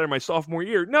have done better my sophomore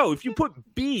year. No, if you put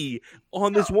B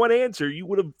on this one answer, you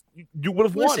would have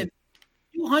won.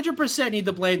 You 100% need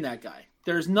to blame that guy.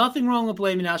 There's nothing wrong with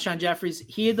blaming Alshon Jeffries.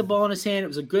 He had the ball in his hand. It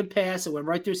was a good pass. It went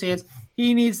right through his hands.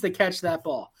 He needs to catch that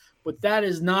ball. But that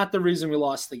is not the reason we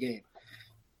lost the game.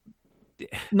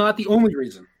 Not the only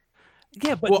reason.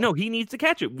 Yeah, but no, he needs to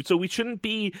catch it. So we shouldn't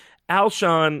be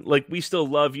Alshon, we still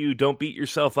love you. Don't beat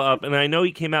yourself up. And I know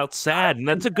he came out sad, and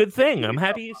that's a good thing. I'm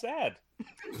happy he's sad.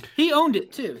 He owned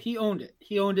it, too. He owned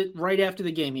it right after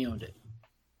the game. He owned it.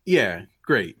 Yeah,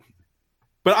 great.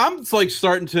 But I'm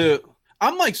starting to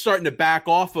back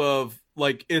off of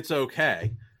it's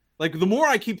okay. The more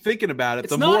I keep thinking about it,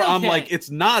 the more okay. I'm it's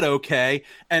not okay,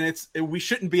 and we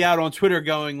shouldn't be out on Twitter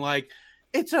going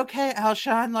it's okay,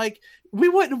 Alshon. We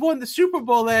wouldn't have won the Super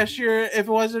Bowl last year if it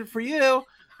wasn't for you.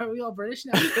 Are we all British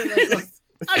now?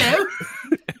 Hello.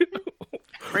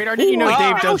 Radar, did you know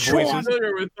Dave does voices?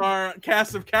 With our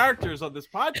cast of characters on this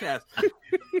podcast.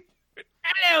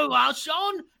 Hello,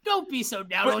 Alshon. Don't be so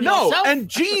down on yourself. And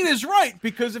Gene is right,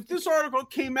 because if this article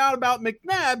came out about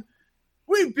McNabb,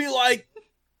 we'd be like,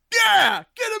 yeah,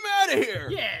 get him out of here.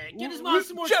 Yeah, get his mom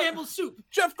some more Campbell's soup.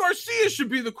 Jeff Garcia should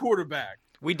be the quarterback.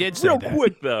 We did say that. Real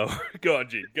quick, though. Go on,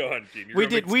 Gene.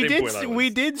 We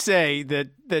did say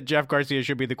that Jeff Garcia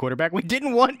should be the quarterback. We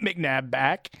didn't want McNabb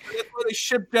back. That's why they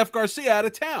shipped Jeff Garcia out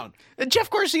of town. And Jeff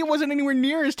Garcia wasn't anywhere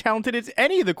near as talented as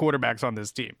any of the quarterbacks on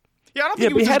this team. Yeah, I don't think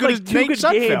he was as as good as two Nate good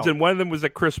Sudfeld. games, and one of them was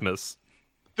at Christmas.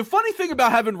 The funny thing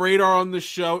about having Radar on this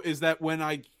show is that when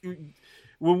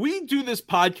we do this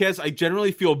podcast, I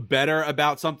generally feel better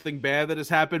about something bad that has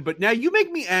happened. But now you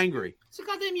make me angry. It's a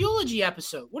goddamn eulogy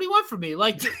episode. What do you want from me?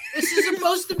 This is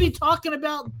supposed to be talking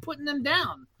about putting them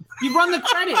down. You run the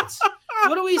credits.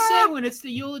 What do we say when it's the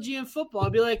eulogy in football? I'll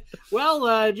be like,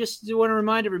 well, just want to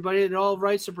remind everybody that all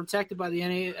rights are protected by the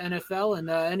NFL, and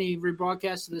any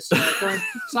rebroadcast of this current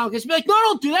song gets be like, no,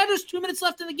 don't do that. There's 2 minutes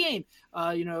left in the game.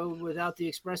 Without the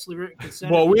expressly written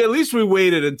consent. Well, we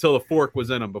waited until the fork was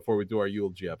in them before we do our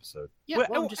eulogy episode. Yeah,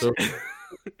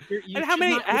 And how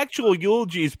many actual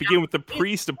eulogies begin with the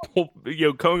priest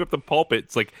going up the pulpit?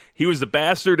 It's like he was the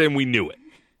bastard and we knew it.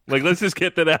 Like, let's just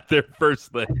get that out there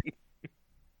first thing.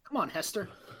 Come on, Hester.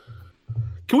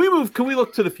 Can we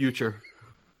look to the future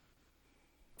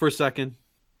for a second?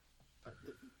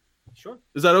 Sure.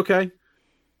 Is that okay?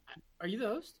 Are you the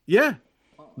host? Yeah.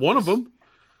 One of them.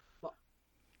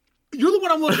 You're the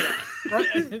one I'm looking at.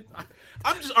 Right?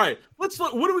 I'm just all right. Let's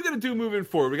look. What are we going to do moving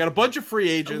forward? We got a bunch of free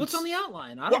agents. What's on the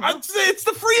outline? I don't know. It's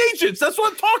the free agents. That's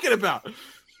what I'm talking about.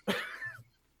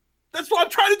 That's why I'm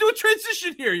trying to do a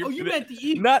transition here. You meant the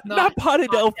Eagles. Not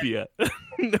Potadelphia.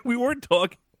 We weren't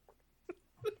talking.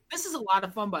 This is a lot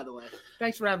of fun, by the way.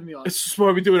 Thanks for having me on. This is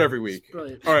why we do it every week. It's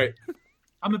brilliant. All right.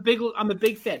 I'm a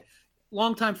big fan.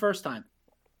 Long time, first time.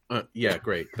 Yeah,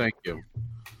 great. Thank you.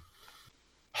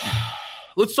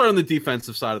 Let's start on the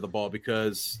defensive side of the ball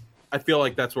because I feel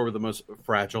like that's where we're the most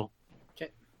fragile. Okay.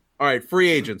 All right, free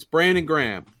agents. Brandon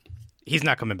Graham. He's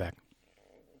not coming back.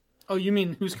 Oh, you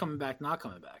mean who's coming back, not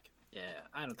coming back? Yeah,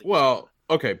 I don't think. Well,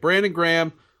 okay. Brandon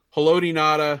Graham, Haloti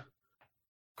Ngata,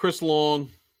 Chris Long,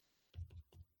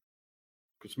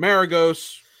 Chris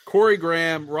Maragos, Corey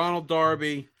Graham, Ronald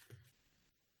Darby,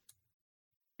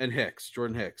 and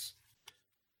Jordan Hicks.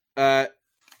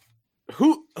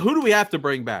 Who do we have to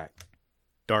bring back?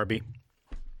 Darby.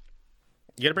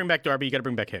 You got to bring back Darby. You got to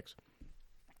bring back Hicks.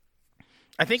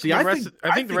 I think the rest of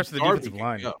the defensive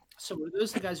line. So are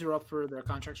those the guys who are up for their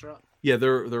contracts are up? Yeah,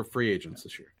 they're free agents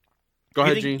this year. Go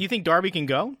ahead, Gene. You think Darby can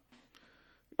go?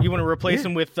 You want to replace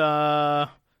him with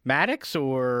Maddox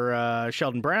or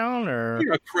Sheldon Brown or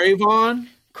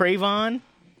Cravon?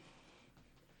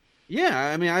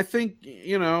 Yeah, I mean, I think,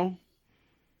 Don't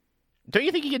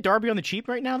you think you get Darby on the cheap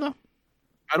right now, though?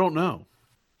 I don't know.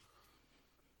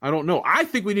 I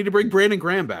think we need to bring Brandon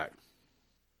Graham back.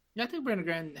 Yeah, I think Brandon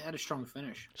Graham had a strong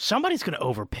finish. Somebody's going to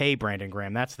overpay Brandon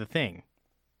Graham. That's the thing.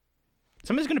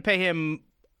 Somebody's going to pay him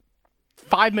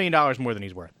 $5 million more than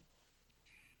he's worth.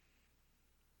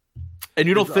 And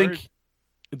you don't think...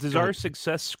 Does our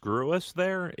success screw us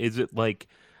there? Is it like,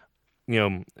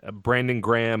 Brandon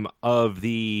Graham of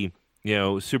the,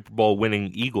 Super Bowl winning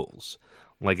Eagles?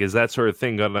 Like, is that sort of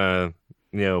thing going to,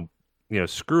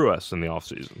 screw us in the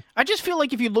offseason? I just feel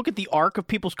like if you look at the arc of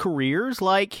people's careers,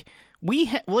 we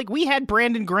had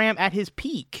Brandon Graham at his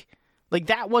peak. Like,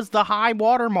 that was the high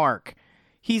watermark.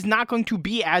 He's not going to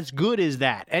be as good as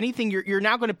that. Anything you're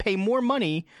now going to pay more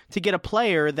money to get a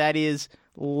player that is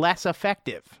less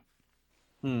effective.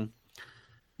 You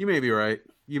may be right.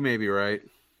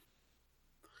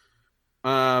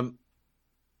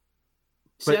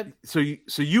 So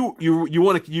you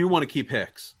want to keep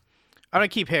Hicks? I want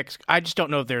to keep Hicks. I just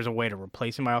don't know if there's a way to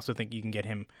replace him. I also think you can get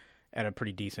him at a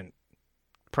pretty decent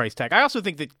price tag. I also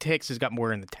think that Hicks has got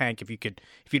more in the tank if you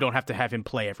don't have to have him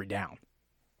play every down.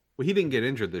 Well, he didn't get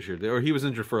injured this year, or he was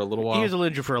injured for a little while. He was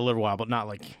injured for a little while, but not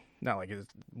like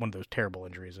it's one of those terrible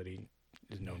injuries that he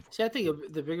is known for. See, I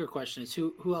think the bigger question is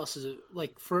who else is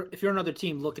like if you're another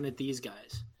team looking at these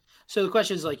guys. So the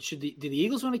question is like, do the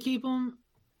Eagles want to keep them?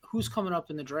 Who's coming up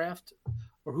in the draft,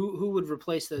 or who would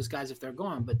replace those guys if they're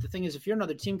gone? But the thing is, if you're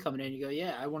another team coming in, you go,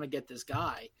 yeah, I want to get this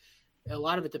guy. A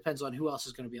lot of it depends on who else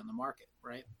is going to be on the market,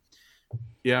 right?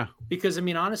 Yeah. Because I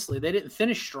mean, honestly, they didn't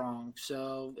finish strong.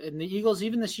 So, and the Eagles,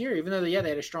 even this year, even though they had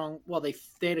a strong, they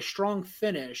had a strong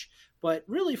finish, but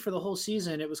really for the whole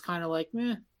season, it was kind of like,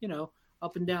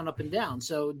 up and down, up and down.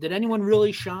 So, did anyone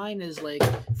really shine as like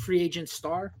free agent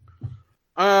star?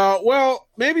 Well,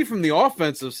 maybe from the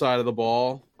offensive side of the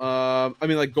ball. I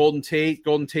mean, like Golden Tate.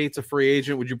 Golden Tate's a free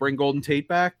agent. Would you bring Golden Tate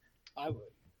back? I would.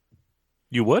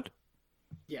 You would?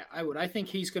 Yeah, I would. I think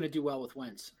he's going to do well with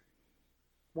Wentz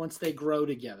once they grow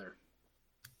together.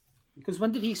 Because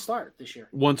when did he start this year?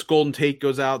 Once Golden Tate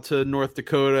goes out to North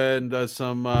Dakota and does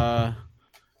some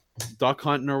duck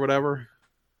hunting or whatever.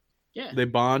 Yeah. They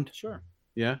bond. Sure.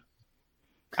 Yeah.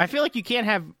 I feel like you can't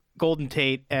have Golden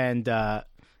Tate and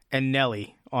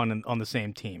Nelly on the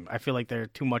same team. I feel like they're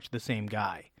too much the same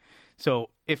guy.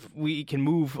 So if we can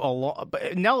move along,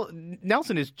 but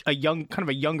Nelson is a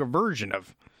younger version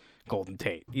of Golden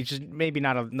Tate. He's just maybe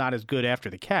not as good after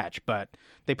the catch, but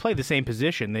they play the same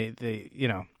position.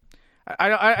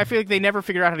 I feel like they never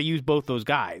figured out how to use both those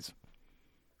guys.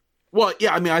 Well,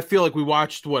 yeah, I mean, I feel like we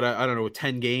watched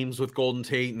 10 games with Golden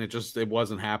Tate, and it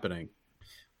wasn't happening.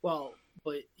 Well,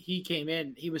 but he came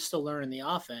in, he was still learning the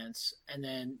offense, and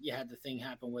then you had the thing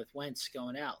happen with Wentz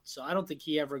going out. So I don't think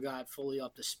he ever got fully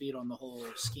up to speed on the whole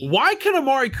scheme. Why can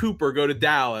Amari Cooper go to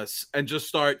Dallas and just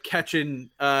start catching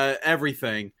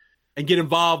everything and get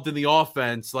involved in the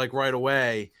offense like right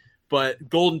away, but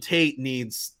Golden Tate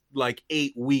needs like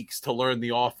 8 weeks to learn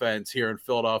the offense here in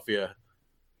Philadelphia?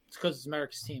 It's because it's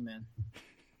America's team, man.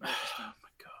 America's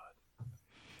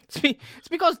team. It's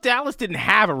because Dallas didn't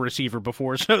have a receiver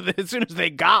before, so that as soon as they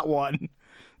got one,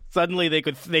 suddenly they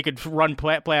could run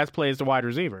pass plays to wide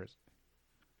receivers.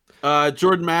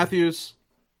 Jordan Matthews.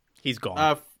 He's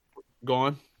gone.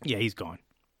 Gone. Yeah, he's gone.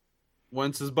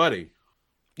 When's his buddy?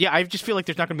 Yeah, I just feel like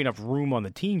there's not going to be enough room on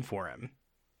the team for him.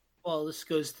 Well, this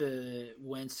goes to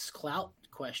Wentz's clout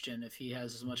question. If he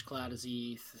has as much clout as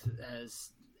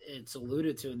as it's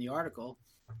alluded to in the article,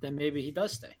 then maybe he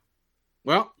does stay.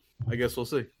 Well, I guess we'll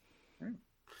see.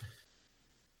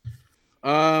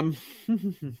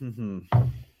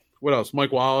 What else?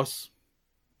 Mike Wallace.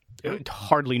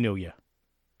 Hardly knew you.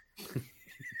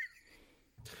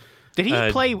 Did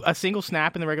he play a single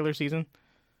snap in the regular season?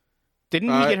 Didn't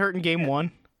he get hurt in game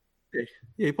 1? Yeah,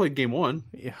 he played game 1.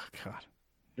 Yeah, God.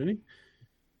 Didn't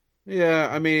he? Yeah,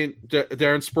 I mean,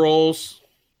 Darren Sproles.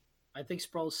 I think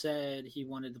Sproles said he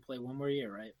wanted to play one more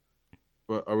year, right?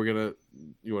 But are we gonna?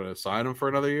 You want to sign him for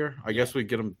another year? I guess we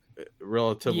get him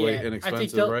relatively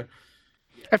inexpensive, right?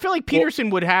 I feel like Peterson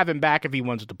would have him back if he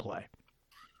wants to play.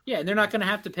 Yeah, and they're not going to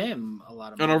have to pay him a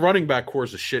lot of money. And our running back core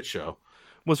is a shit show.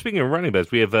 Well, speaking of running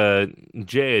backs, we have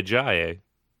Jay Ajayi.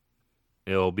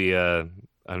 He'll be a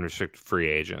unrestricted free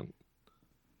agent.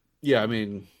 Yeah, I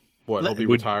mean, he'll be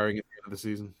retiring at the end of the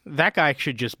season. That guy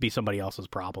should just be somebody else's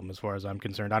problem, as far as I'm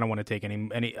concerned. I don't want to take any.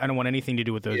 I don't want anything to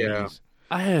do with those knees.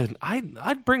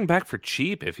 I'd bring back for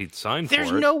cheap if he'd sign for it.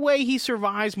 There's no way he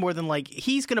survives more than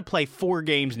he's going to play 4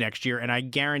 games next year, and I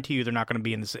guarantee you they're not going to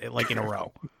be in in a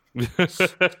row. 3 of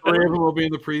them will be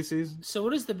in the preseason. So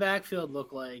what does the backfield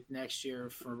look like next year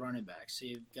for running backs? So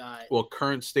you've got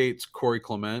current state's Corey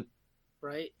Clement,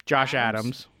 right? Josh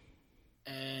Adams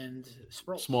and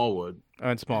Sproles. Smallwood,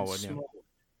 and Sproles,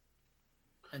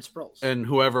 and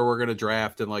whoever we're going to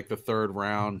draft in the 3rd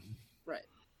round, right?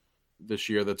 This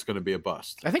year, that's going to be a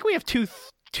bust. I think we have 2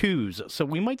 twos, so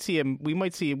we might see him. We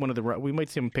might see him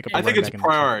pick up. I think it's a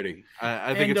priority.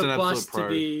 I think it's an absolute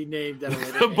priority. To be named at a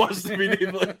later a bust to be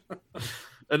named,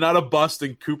 and not a bust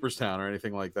in Cooperstown or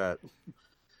anything like that.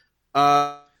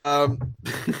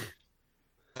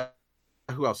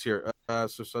 Who else here?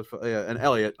 And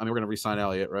Elliott. I mean, we're going to re-sign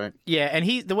Elliott, right? Yeah, and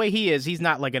the way he is, he's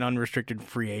not like an unrestricted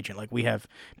free agent. Like we have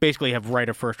right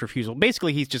of first refusal.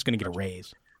 Basically, he's just going to get a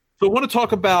raise. So I want to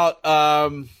talk about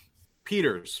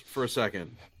Peters for a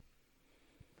second.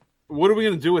 What are we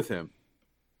going to do with him?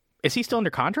 Is he still under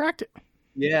contract?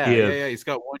 Yeah. He's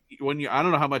got 1 year. I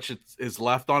don't know how much is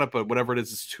left on it, but whatever it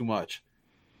is too much.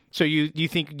 So you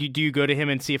think do you go to him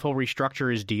and see if he'll restructure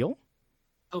his deal?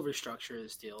 He'll restructure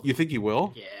his deal. You think he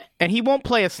will? Yeah. And he won't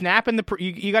play a snap in the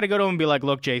you got to go to him and be like,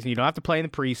 look, Jason, you don't have to play in the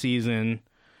preseason.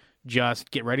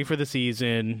 Just get ready for the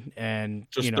season and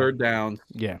just third downs.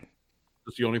 Yeah.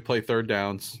 Just you only play third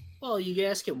downs. Well, you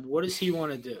ask him, what does he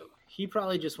want to do? He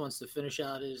probably just wants to finish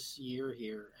out his year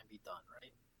here and be done,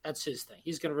 right? That's his thing.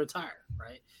 He's going to retire,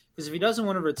 right? Because if he doesn't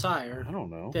want to retire, I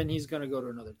don't know. Then he's going to go to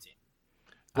another team.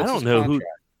 I don't know who.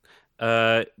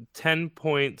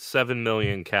 $10.7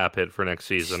 million cap hit for next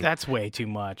season. That's way too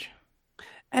much.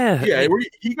 Yeah,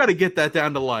 you got to get that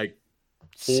down to 4.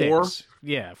 6.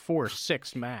 Yeah, 4,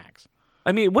 6 max.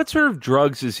 I mean, what sort of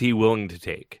drugs is he willing to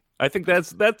take? I think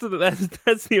that's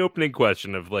the opening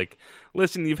question of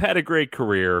listen, you've had a great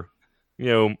career.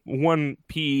 One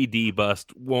PED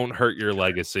bust won't hurt your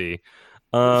legacy.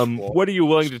 What are you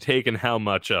willing to take and how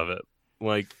much of it?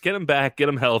 Get him back, get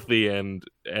him healthy, and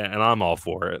I'm all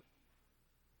for it.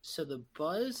 So the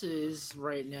buzz is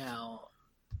right now,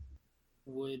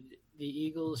 would the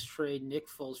Eagles trade Nick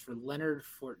Foles for Leonard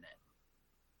Fournette?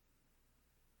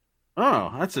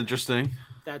 Oh, that's interesting.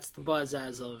 That's the buzz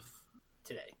as of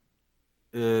today.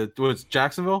 Was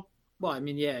Jacksonville? Well, I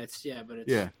mean, but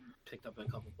it's picked up in a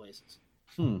couple places.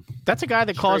 That's a guy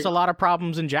that caused a lot of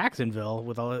problems in Jacksonville.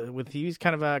 With he's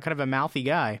kind of a mouthy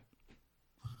guy.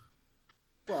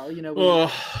 Well, we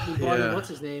brought in, what's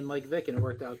his name, Mike Vick, and it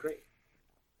worked out great.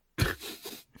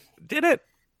 Did it?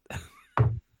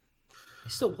 He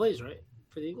still plays, right,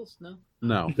 for the Eagles? No.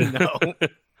 No.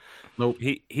 Nope.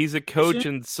 He's a coach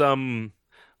in some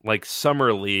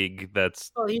summer league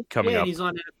that's coming up. He's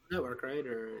on NFL Network, right?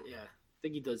 I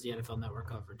think he does the NFL Network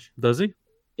coverage. Does he?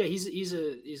 Yeah, he's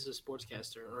a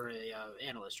sportscaster or a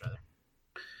analyst rather.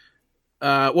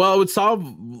 Well, it would solve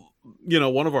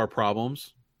one of our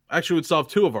problems. Actually, it would solve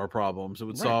 2 of our problems. It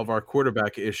would solve our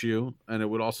quarterback issue, and it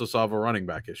would also solve a running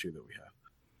back issue that we have.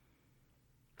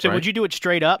 So would you do it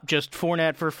straight up, just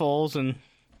Fournette for Foles and?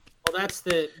 Well, that's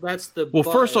the. Well,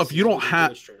 first off, you don't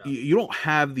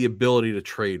have the ability to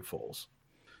trade Foles,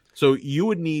 so you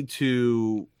would need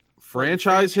to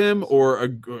franchise him or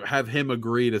have him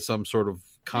agree to some sort of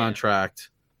contract.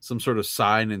 some sort of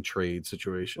sign and trade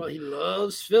situation. Well, he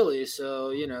loves Philly, so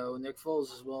Nick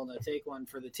Foles is willing to take one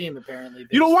for the team. Apparently,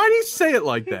 why do you say it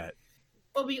like that?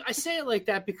 Well, I say it like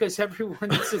that because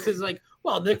everyone is like,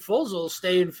 well, Nick Foles will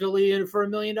stay in Philly for $1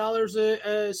 million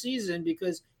a season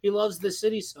because he loves the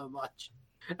city so much.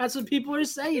 That's what people are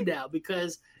saying now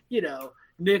because,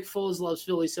 Nick Foles loves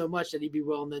Philly so much that he'd be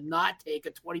willing to not take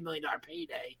a $20 million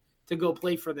payday to go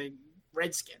play for the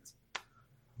Redskins.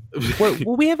 well,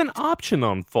 we have an option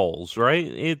on Foles, right?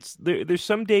 It's there's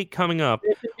some date coming up.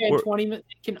 They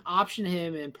can option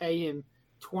him and pay him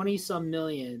 20-some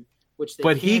million.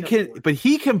 But he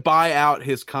can buy out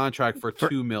his contract for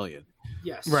 $2 million.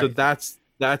 Yes, right. So that's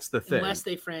the thing. Unless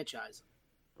they franchise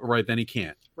him, right? Then he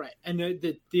can't. Right, and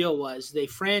the deal was they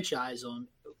franchise him,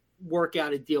 work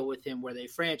out a deal with him where they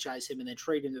franchise him and then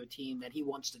trade him to a team that he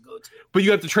wants to go to. But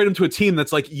you have to trade him to a team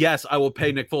that's like, yes, I will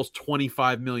pay Nick Foles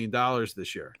 $25 million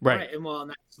this year. Right. And well,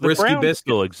 the Risky Browns biscuits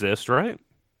still exist, right?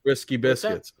 Risky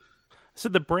biscuits. So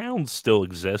the Browns still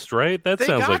exist, right? That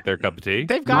sounds like their cup of tea.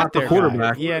 They've got their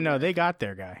quarterback. Yeah, no, they got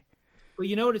their guy. Well,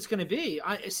 you know what it's going to be.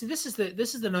 See, this is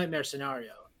the nightmare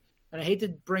scenario, and I hate to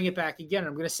bring it back again.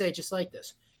 I'm going to say it just like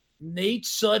this: Nate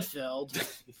Sudfeld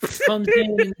comes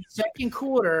in the second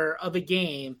quarter of a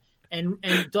game and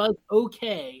does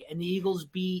okay, and the Eagles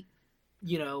beat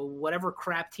whatever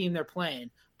crap team they're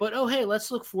playing. But hey, let's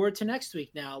look forward to next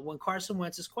week now when Carson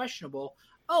Wentz is questionable.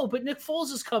 Oh, but Nick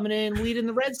Foles is coming in leading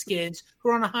the Redskins, who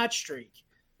are on a hot streak.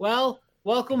 Well,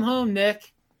 welcome home,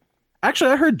 Nick.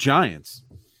 Actually, I heard Giants.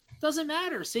 Doesn't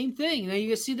matter. Same thing. Now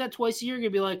you see that twice a year. You're gonna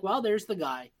be like, well, there's the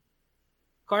guy.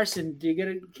 Carson,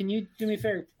 can you do me a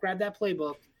favor? Grab that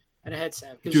playbook and a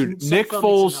headset. Dude, Nick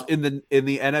Foles in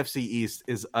the NFC East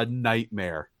is a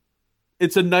nightmare.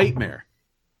 It's a nightmare.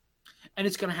 And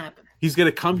it's gonna happen. He's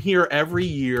gonna come here every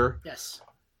year. Yes.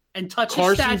 And touch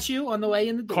his statue on the way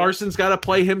in the door. Carson's got to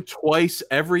play him twice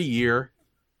every year.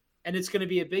 And it's going to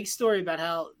be a big story about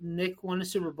how Nick won a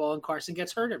Super Bowl and Carson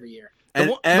gets hurt every year.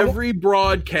 And every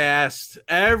broadcast,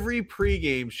 every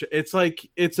pregame,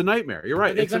 it's a nightmare. You're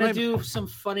right. They're going to do some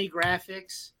funny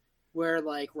graphics where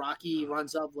Rocky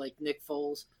runs up like Nick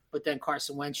Foles, but then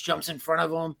Carson Wentz jumps in front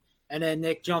of him, and then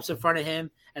Nick jumps in front of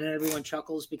him, and then everyone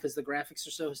chuckles because the graphics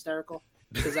are so hysterical.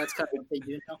 Because that's kind of what they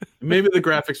do now. Maybe the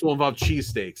graphics will involve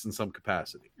cheesesteaks in some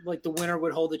capacity. Like the winner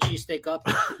would hold the cheesesteak up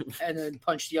and then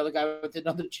punch the other guy with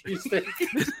another cheesesteak.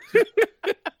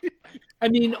 I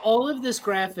mean, all of this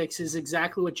graphics is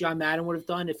exactly what John Madden would have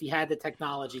done if he had the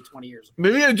technology 20 years ago.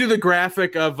 Maybe I'd do the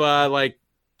graphic of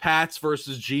Pats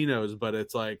versus Geno's, but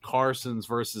it's like Carson's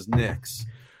versus Nick's.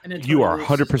 You are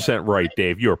 100% right,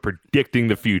 Dave. You are predicting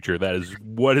the future. That is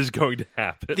what is going to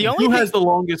happen. Who has the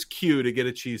longest queue to get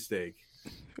a cheesesteak?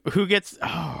 Who gets?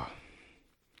 Oh,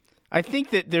 I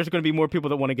think that there's going to be more people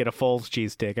that want to get a Foles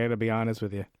cheesesteak. I got to be honest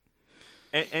with you.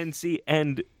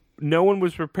 And no one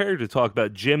was prepared to talk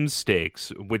about Jim's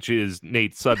Steaks, which is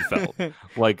Nate Sudfeld.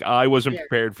 I wasn't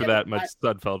prepared for that much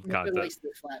Sudfeld content.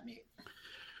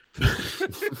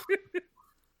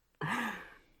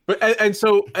 But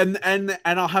so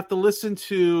I'll have to listen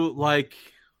to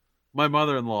my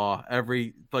mother-in-law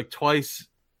twice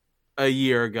a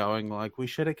year going we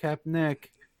should have kept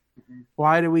Nick.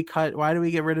 Why do we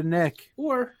get rid of Nick?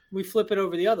 Or we flip it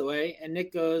over the other way and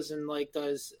Nick goes and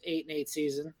does 8-8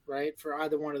 season, right? For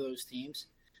either one of those teams.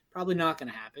 Probably not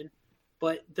going to happen.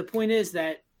 But the point is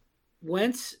that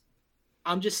Wentz,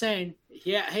 I'm just saying,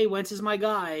 hey, Wentz is my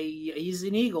guy. He's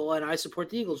an Eagle and I support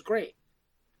the Eagles. Great.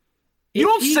 You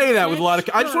don't say that with a lot of.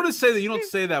 I just want to say that you don't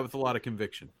say that with a lot of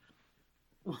conviction.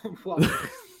 Well,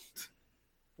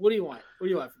 what do you want? What do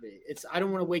you want from me? I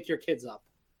don't want to wake your kids up.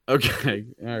 Okay,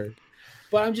 all right.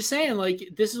 But I'm just saying,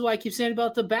 this is why I keep saying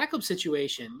about the backup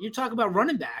situation. You talk about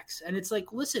running backs, and it's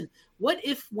listen, what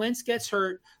if Wentz gets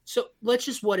hurt? So let's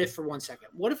just what if for 1 second.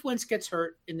 What if Wentz gets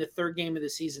hurt in the third game of the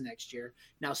season next year?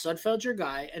 Now Sudfeld's your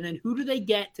guy, and then who do they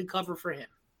get to cover for him?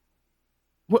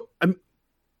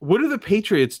 What do the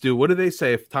Patriots do? What do they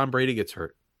say if Tom Brady gets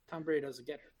hurt? Tom Brady doesn't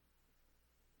get hurt.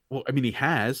 Well, I mean, he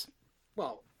has.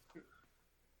 Well,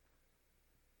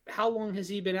 how long has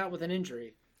he been out with an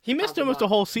injury? He missed almost a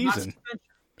whole season.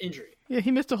 Injury. Yeah,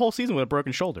 he missed a whole season with a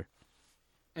broken shoulder.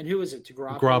 And who is it?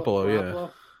 Garoppolo, yeah.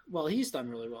 Well, he's done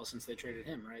really well since they traded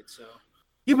him, right? So.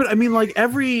 Yeah, but I mean, what do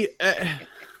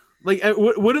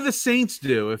the Saints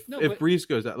do if Brees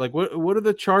goes out? What do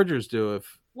the Chargers do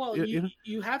if? Well,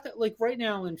 you have to right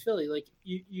now in Philly,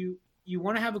 you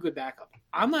want to have a good backup.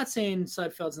 I'm not saying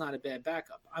Sudfeld's not a bad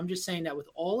backup. I'm just saying that with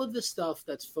all of the stuff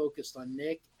that's focused on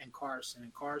Nick and Carson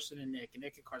and Nick and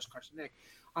Nick and Carson and Nick,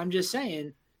 I'm just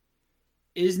saying,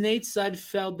 is Nate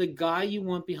Sudfeld the guy you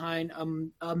want behind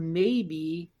a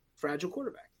maybe fragile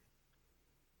quarterback?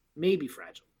 Maybe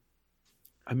fragile.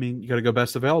 I mean, you got to go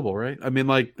best available, right? I mean,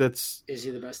 like that's Is he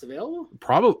the best available?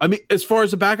 probably. I mean, as far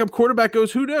as the backup quarterback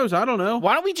goes, who knows? I don't know.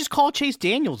 Why don't we just call Chase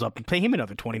Daniels up and pay him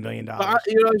another $20 million?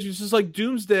 It's just like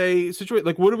doomsday situation.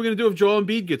 Like, what are we going to do if Joel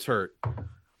Embiid gets hurt?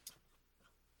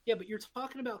 Yeah, but you're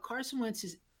talking about Carson Wentz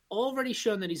has already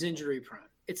shown that he's injury prone.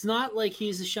 It's not like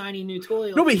he's a shiny new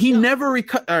toy. No, but he never All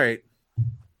right.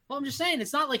 Well, I'm just saying,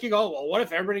 it's not like you go, well, what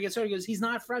if everybody gets hurt? He goes, he's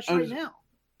not fresh right now.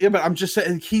 Yeah, but I'm just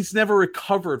saying he's never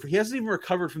recovered. He hasn't even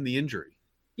recovered from the injury.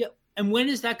 Yeah, and when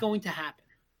is that going to happen?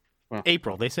 Well,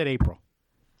 April. They said April.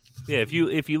 Yeah, if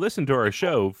you listen to our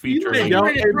show featuring, you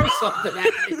ready to throw something at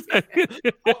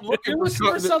it. It was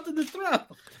for something to throw.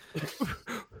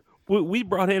 We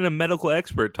brought in a medical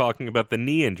expert talking about the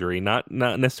knee injury, not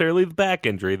necessarily the back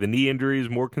injury. The knee injury is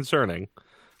more concerning.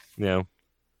 You know,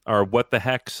 our what the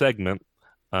heck segment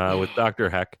with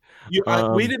Dr. Heck.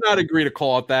 We did not agree to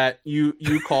call it that. You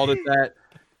called it that.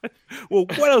 Well,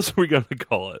 what else are we going to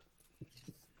call it?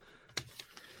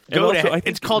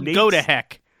 It's called Go to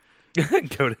Heck.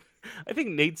 I think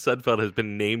Nate Sudfeld has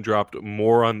been name dropped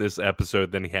more on this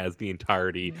episode than he has the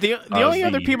entirety. The only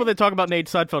other people that talk about Nate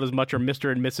Sudfeld as much are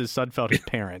Mr. and Mrs. Sudfeld, his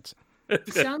parents.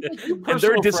 It sounds like and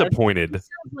they're disappointed. It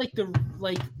sounds like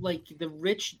the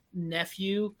rich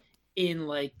nephew in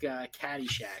like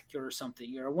Caddyshack or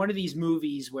something, or one of these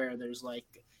movies where there's like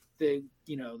the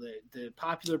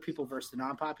popular people versus the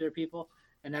non-popular people,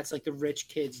 and that's like the rich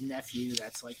kid's nephew.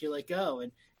 That's like you're like, oh,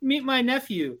 and meet my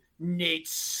nephew, Nate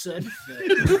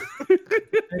Sudfeld.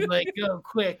 And like, oh,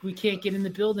 quick, we can't get in the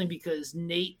building because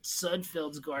Nate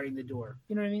Sudfeld's guarding the door.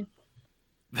 You know what I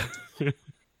mean?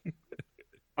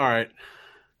 All right.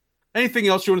 Anything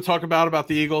else you want to talk about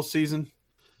the Eagles season?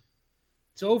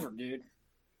 It's over, dude.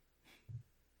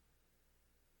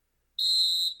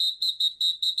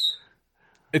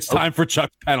 It's time for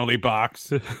Chuck's penalty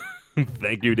box.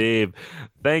 Thank you, Dave.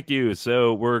 Thank you.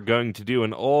 So we're going to do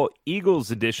an all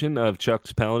Eagles edition of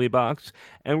Chuck's penalty box,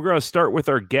 and we're going to start with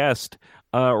our guest,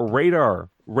 Radar.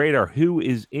 Radar, who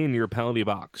is in your penalty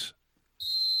box?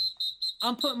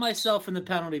 I'm putting myself in the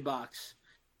penalty box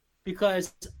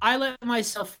because I let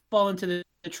myself fall into the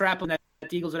trap that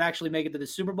the Eagles would actually make it to the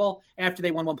Super Bowl after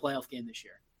they won one playoff game this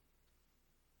year.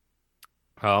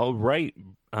 All right.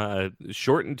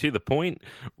 Short and to the point,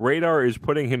 Radar is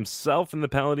putting himself in the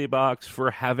penalty box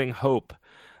for having hope.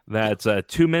 That's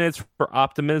 2 minutes for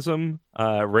optimism.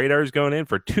 Radar is going in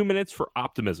for 2 minutes for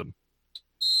optimism.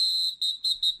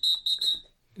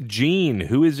 Gene,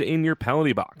 who is in your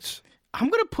penalty box? I'm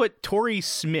going to put Torrey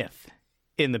Smith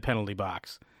in the penalty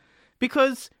box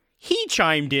because he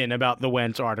chimed in about the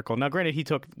Wentz article. Now, granted, he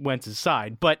took Wentz's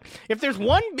side, but if there's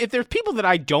people that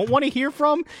I don't want to hear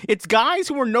from, it's guys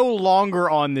who are no longer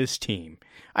on this team.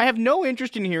 I have no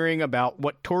interest in hearing about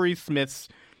what Torrey Smith's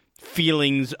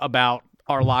feelings about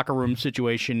our locker room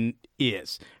situation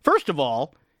is. First of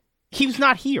all, he's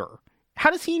not here.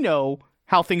 How does he know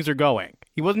how things are going?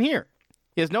 He wasn't here.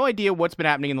 He has no idea what's been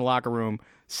happening in the locker room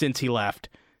since he left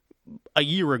a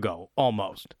year ago,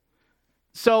 almost.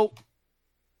 So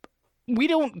we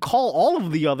don't call all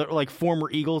of the other former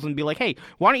Eagles and be like, hey,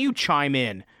 why don't you chime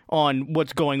in on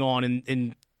what's going on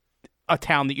in a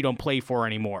town that you don't play for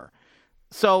anymore?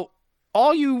 So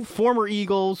all you former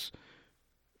Eagles,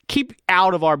 keep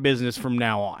out of our business from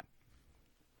now on.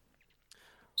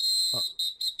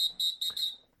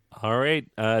 All right.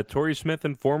 Torrey Smith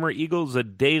and former Eagles, a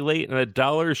day late and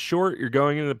 $1 short. You're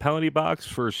going into the penalty box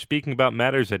for speaking about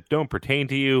matters that don't pertain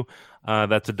to you.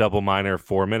 That's a double minor,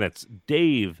 4 minutes.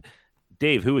 Dave,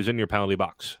 who is in your penalty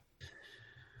box?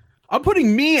 I'm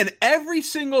putting me and every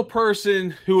single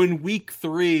person who in week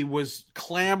 3 was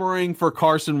clamoring for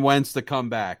Carson Wentz to come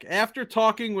back. After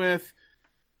talking with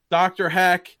Dr.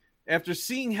 Heck, after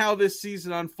seeing how this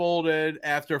season unfolded,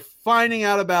 after finding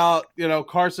out about,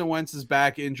 Carson Wentz's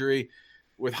back injury,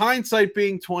 with hindsight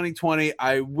being 2020,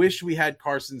 I wish we had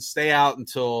Carson stay out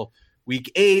until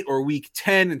week 8 or week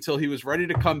 10 until he was ready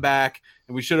to come back,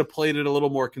 and we should have played it a little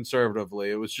more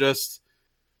conservatively. It was just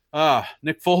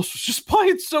Nick Foles was just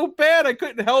playing so bad I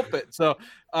couldn't help it. So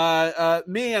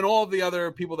me and all the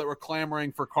other people that were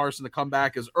clamoring for Carson to come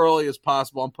back as early as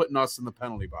possible, I'm putting us in the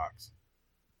penalty box.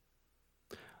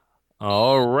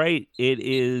 All right. It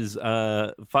is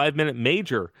a 5-minute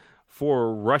major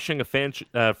for rushing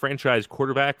a franchise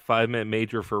quarterback, 5-minute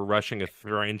major for rushing a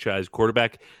franchise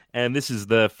quarterback. And this is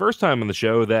the first time on the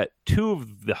show that 2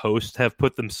 of the hosts have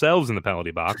put themselves in the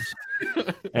penalty box.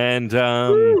 And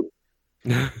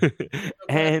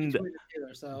and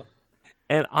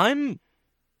I'm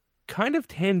kind of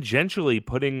tangentially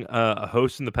putting a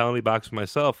host in the penalty box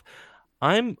myself.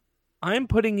 I'm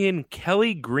putting in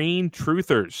Kelly Green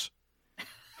truthers.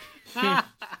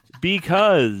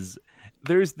 because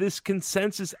there's this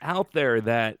consensus out there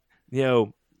that,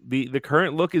 the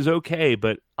current look is okay,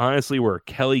 but honestly, we're a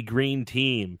Kelly Green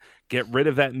team. Get rid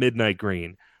of that midnight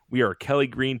green. We are a Kelly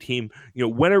Green team.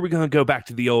 When are we going to go back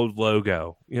to the old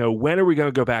logo? When are we going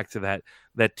to go back to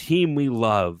that team we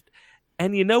loved?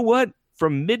 And you know what?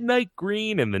 From midnight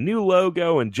green and the new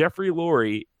logo and Jeffrey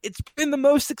Lurie, it's been the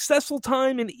most successful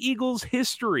time in Eagles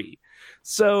history.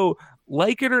 So,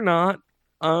 like it or not,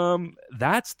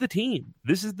 that's the team.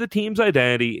 This is the team's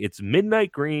identity. It's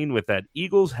midnight green with that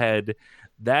Eagles head.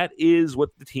 That is what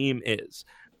the team is.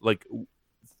 Like,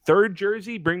 third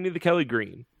jersey, bring me the Kelly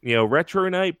Green. Retro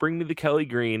night, bring me the Kelly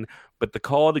Green. But the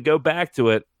call to go back to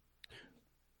it,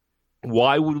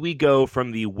 why would we go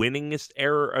from the winningest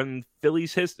era in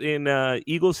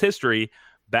Eagles history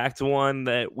back to one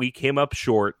that we came up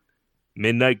short,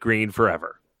 midnight green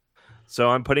forever? So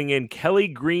I'm putting in Kelly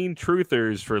Green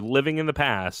truthers for living in the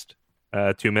past,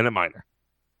 2-minute minor.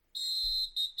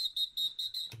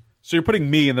 So you're putting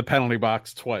me in the penalty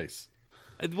box twice.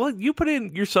 Well, you put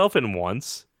in yourself in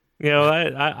once.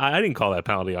 I didn't call that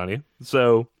penalty on you.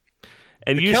 So,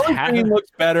 and the you Kelly just Green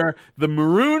looks better. The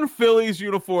maroon Phillies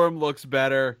uniform looks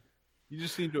better. You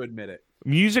just need to admit it.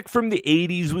 Music from the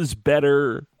 80s was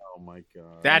better. Oh my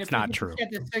god, that's not true.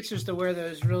 Get the Sixers to wear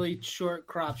those really short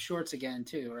crop shorts again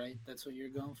too, right? That's what you're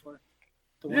going for.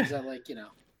 The ones that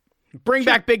Bring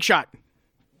back Big Shot.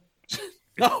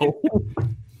 No.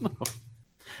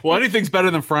 Well, anything's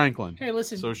better than Franklin. Hey,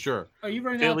 listen. So sure. Are you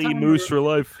running out of Philly time? Moose for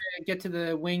life. Get to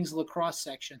the Wings lacrosse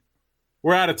section.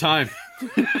 We're out of time.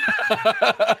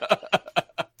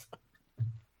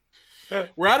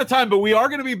 We're out of time, but we are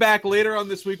going to be back later on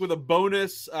this week with a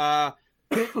bonus.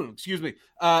 Excuse me,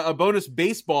 a bonus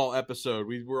baseball episode.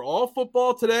 We were all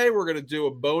football today. We're going to do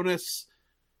a bonus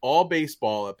all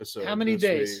baseball episode. How many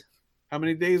days? Week. How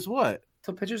many days? What?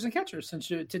 Till pitchers and catchers,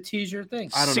 to tease your thing.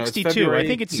 I don't know. 62. I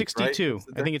think it's 62.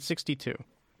 62. I think it's 62.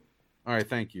 All right.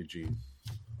 Thank you, Gene.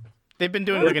 They've been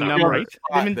doing like a number. Right?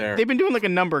 They've been doing like a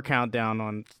number countdown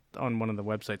on one of the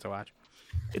websites I watch.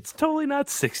 It's totally not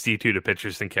 62 to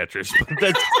pitchers and catchers. But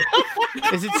that's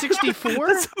Is it 64?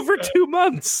 That's over 2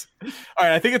 months. All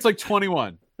right. I think it's like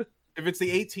 21. If it's the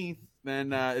 18th,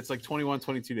 then it's like 21,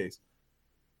 22 days.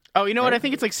 Oh, you know what? I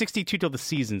think it's like 62 till the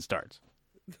season starts.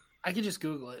 I can just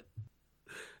Google it.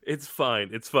 It's fine.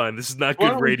 It's fine. This is not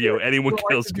good radio. Anyone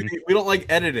kills me. We don't like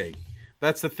editing.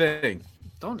 That's the thing.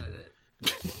 Don't edit.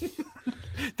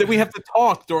 That we have to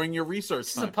talk during your research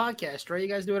This time. is a podcast, right? You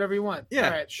guys do whatever you want. Yeah,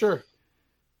 All right. sure.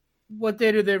 What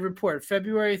day do they report?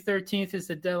 February 13th is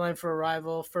the deadline for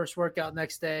arrival. First workout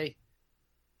next day.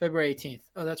 February 18th.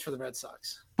 Oh, that's for the Red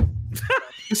Sox.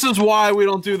 This is why we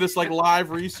don't do this like live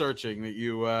researching that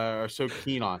you are so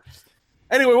keen on.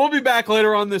 Anyway, we'll be back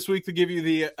later on this week to give you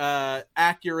the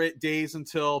accurate days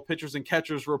until pitchers and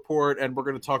catchers report, and we're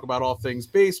going to talk about all things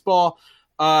baseball.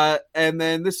 And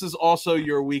then this is also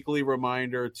your weekly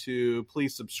reminder to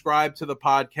please subscribe to the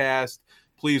podcast.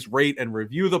 Please rate and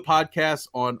review the podcast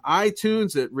on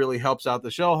iTunes. It really helps out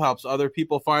the show, helps other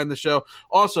people find the show.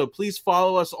 Also, please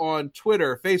follow us on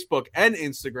Twitter, Facebook, and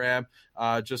Instagram.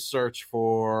 Just search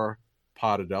for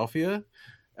Podadelphia.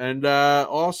 And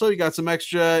also, you got some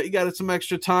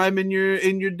extra time in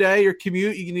your day, your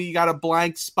commute. You got a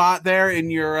blank spot there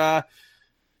in your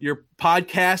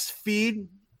podcast feed.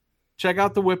 Check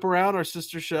out the Whip Around, our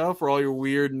sister show, for all your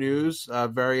weird news.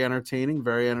 Very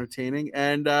entertaining,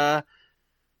 and I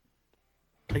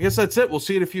guess that's it. We'll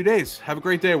see you in a few days. Have a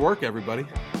great day at work, everybody.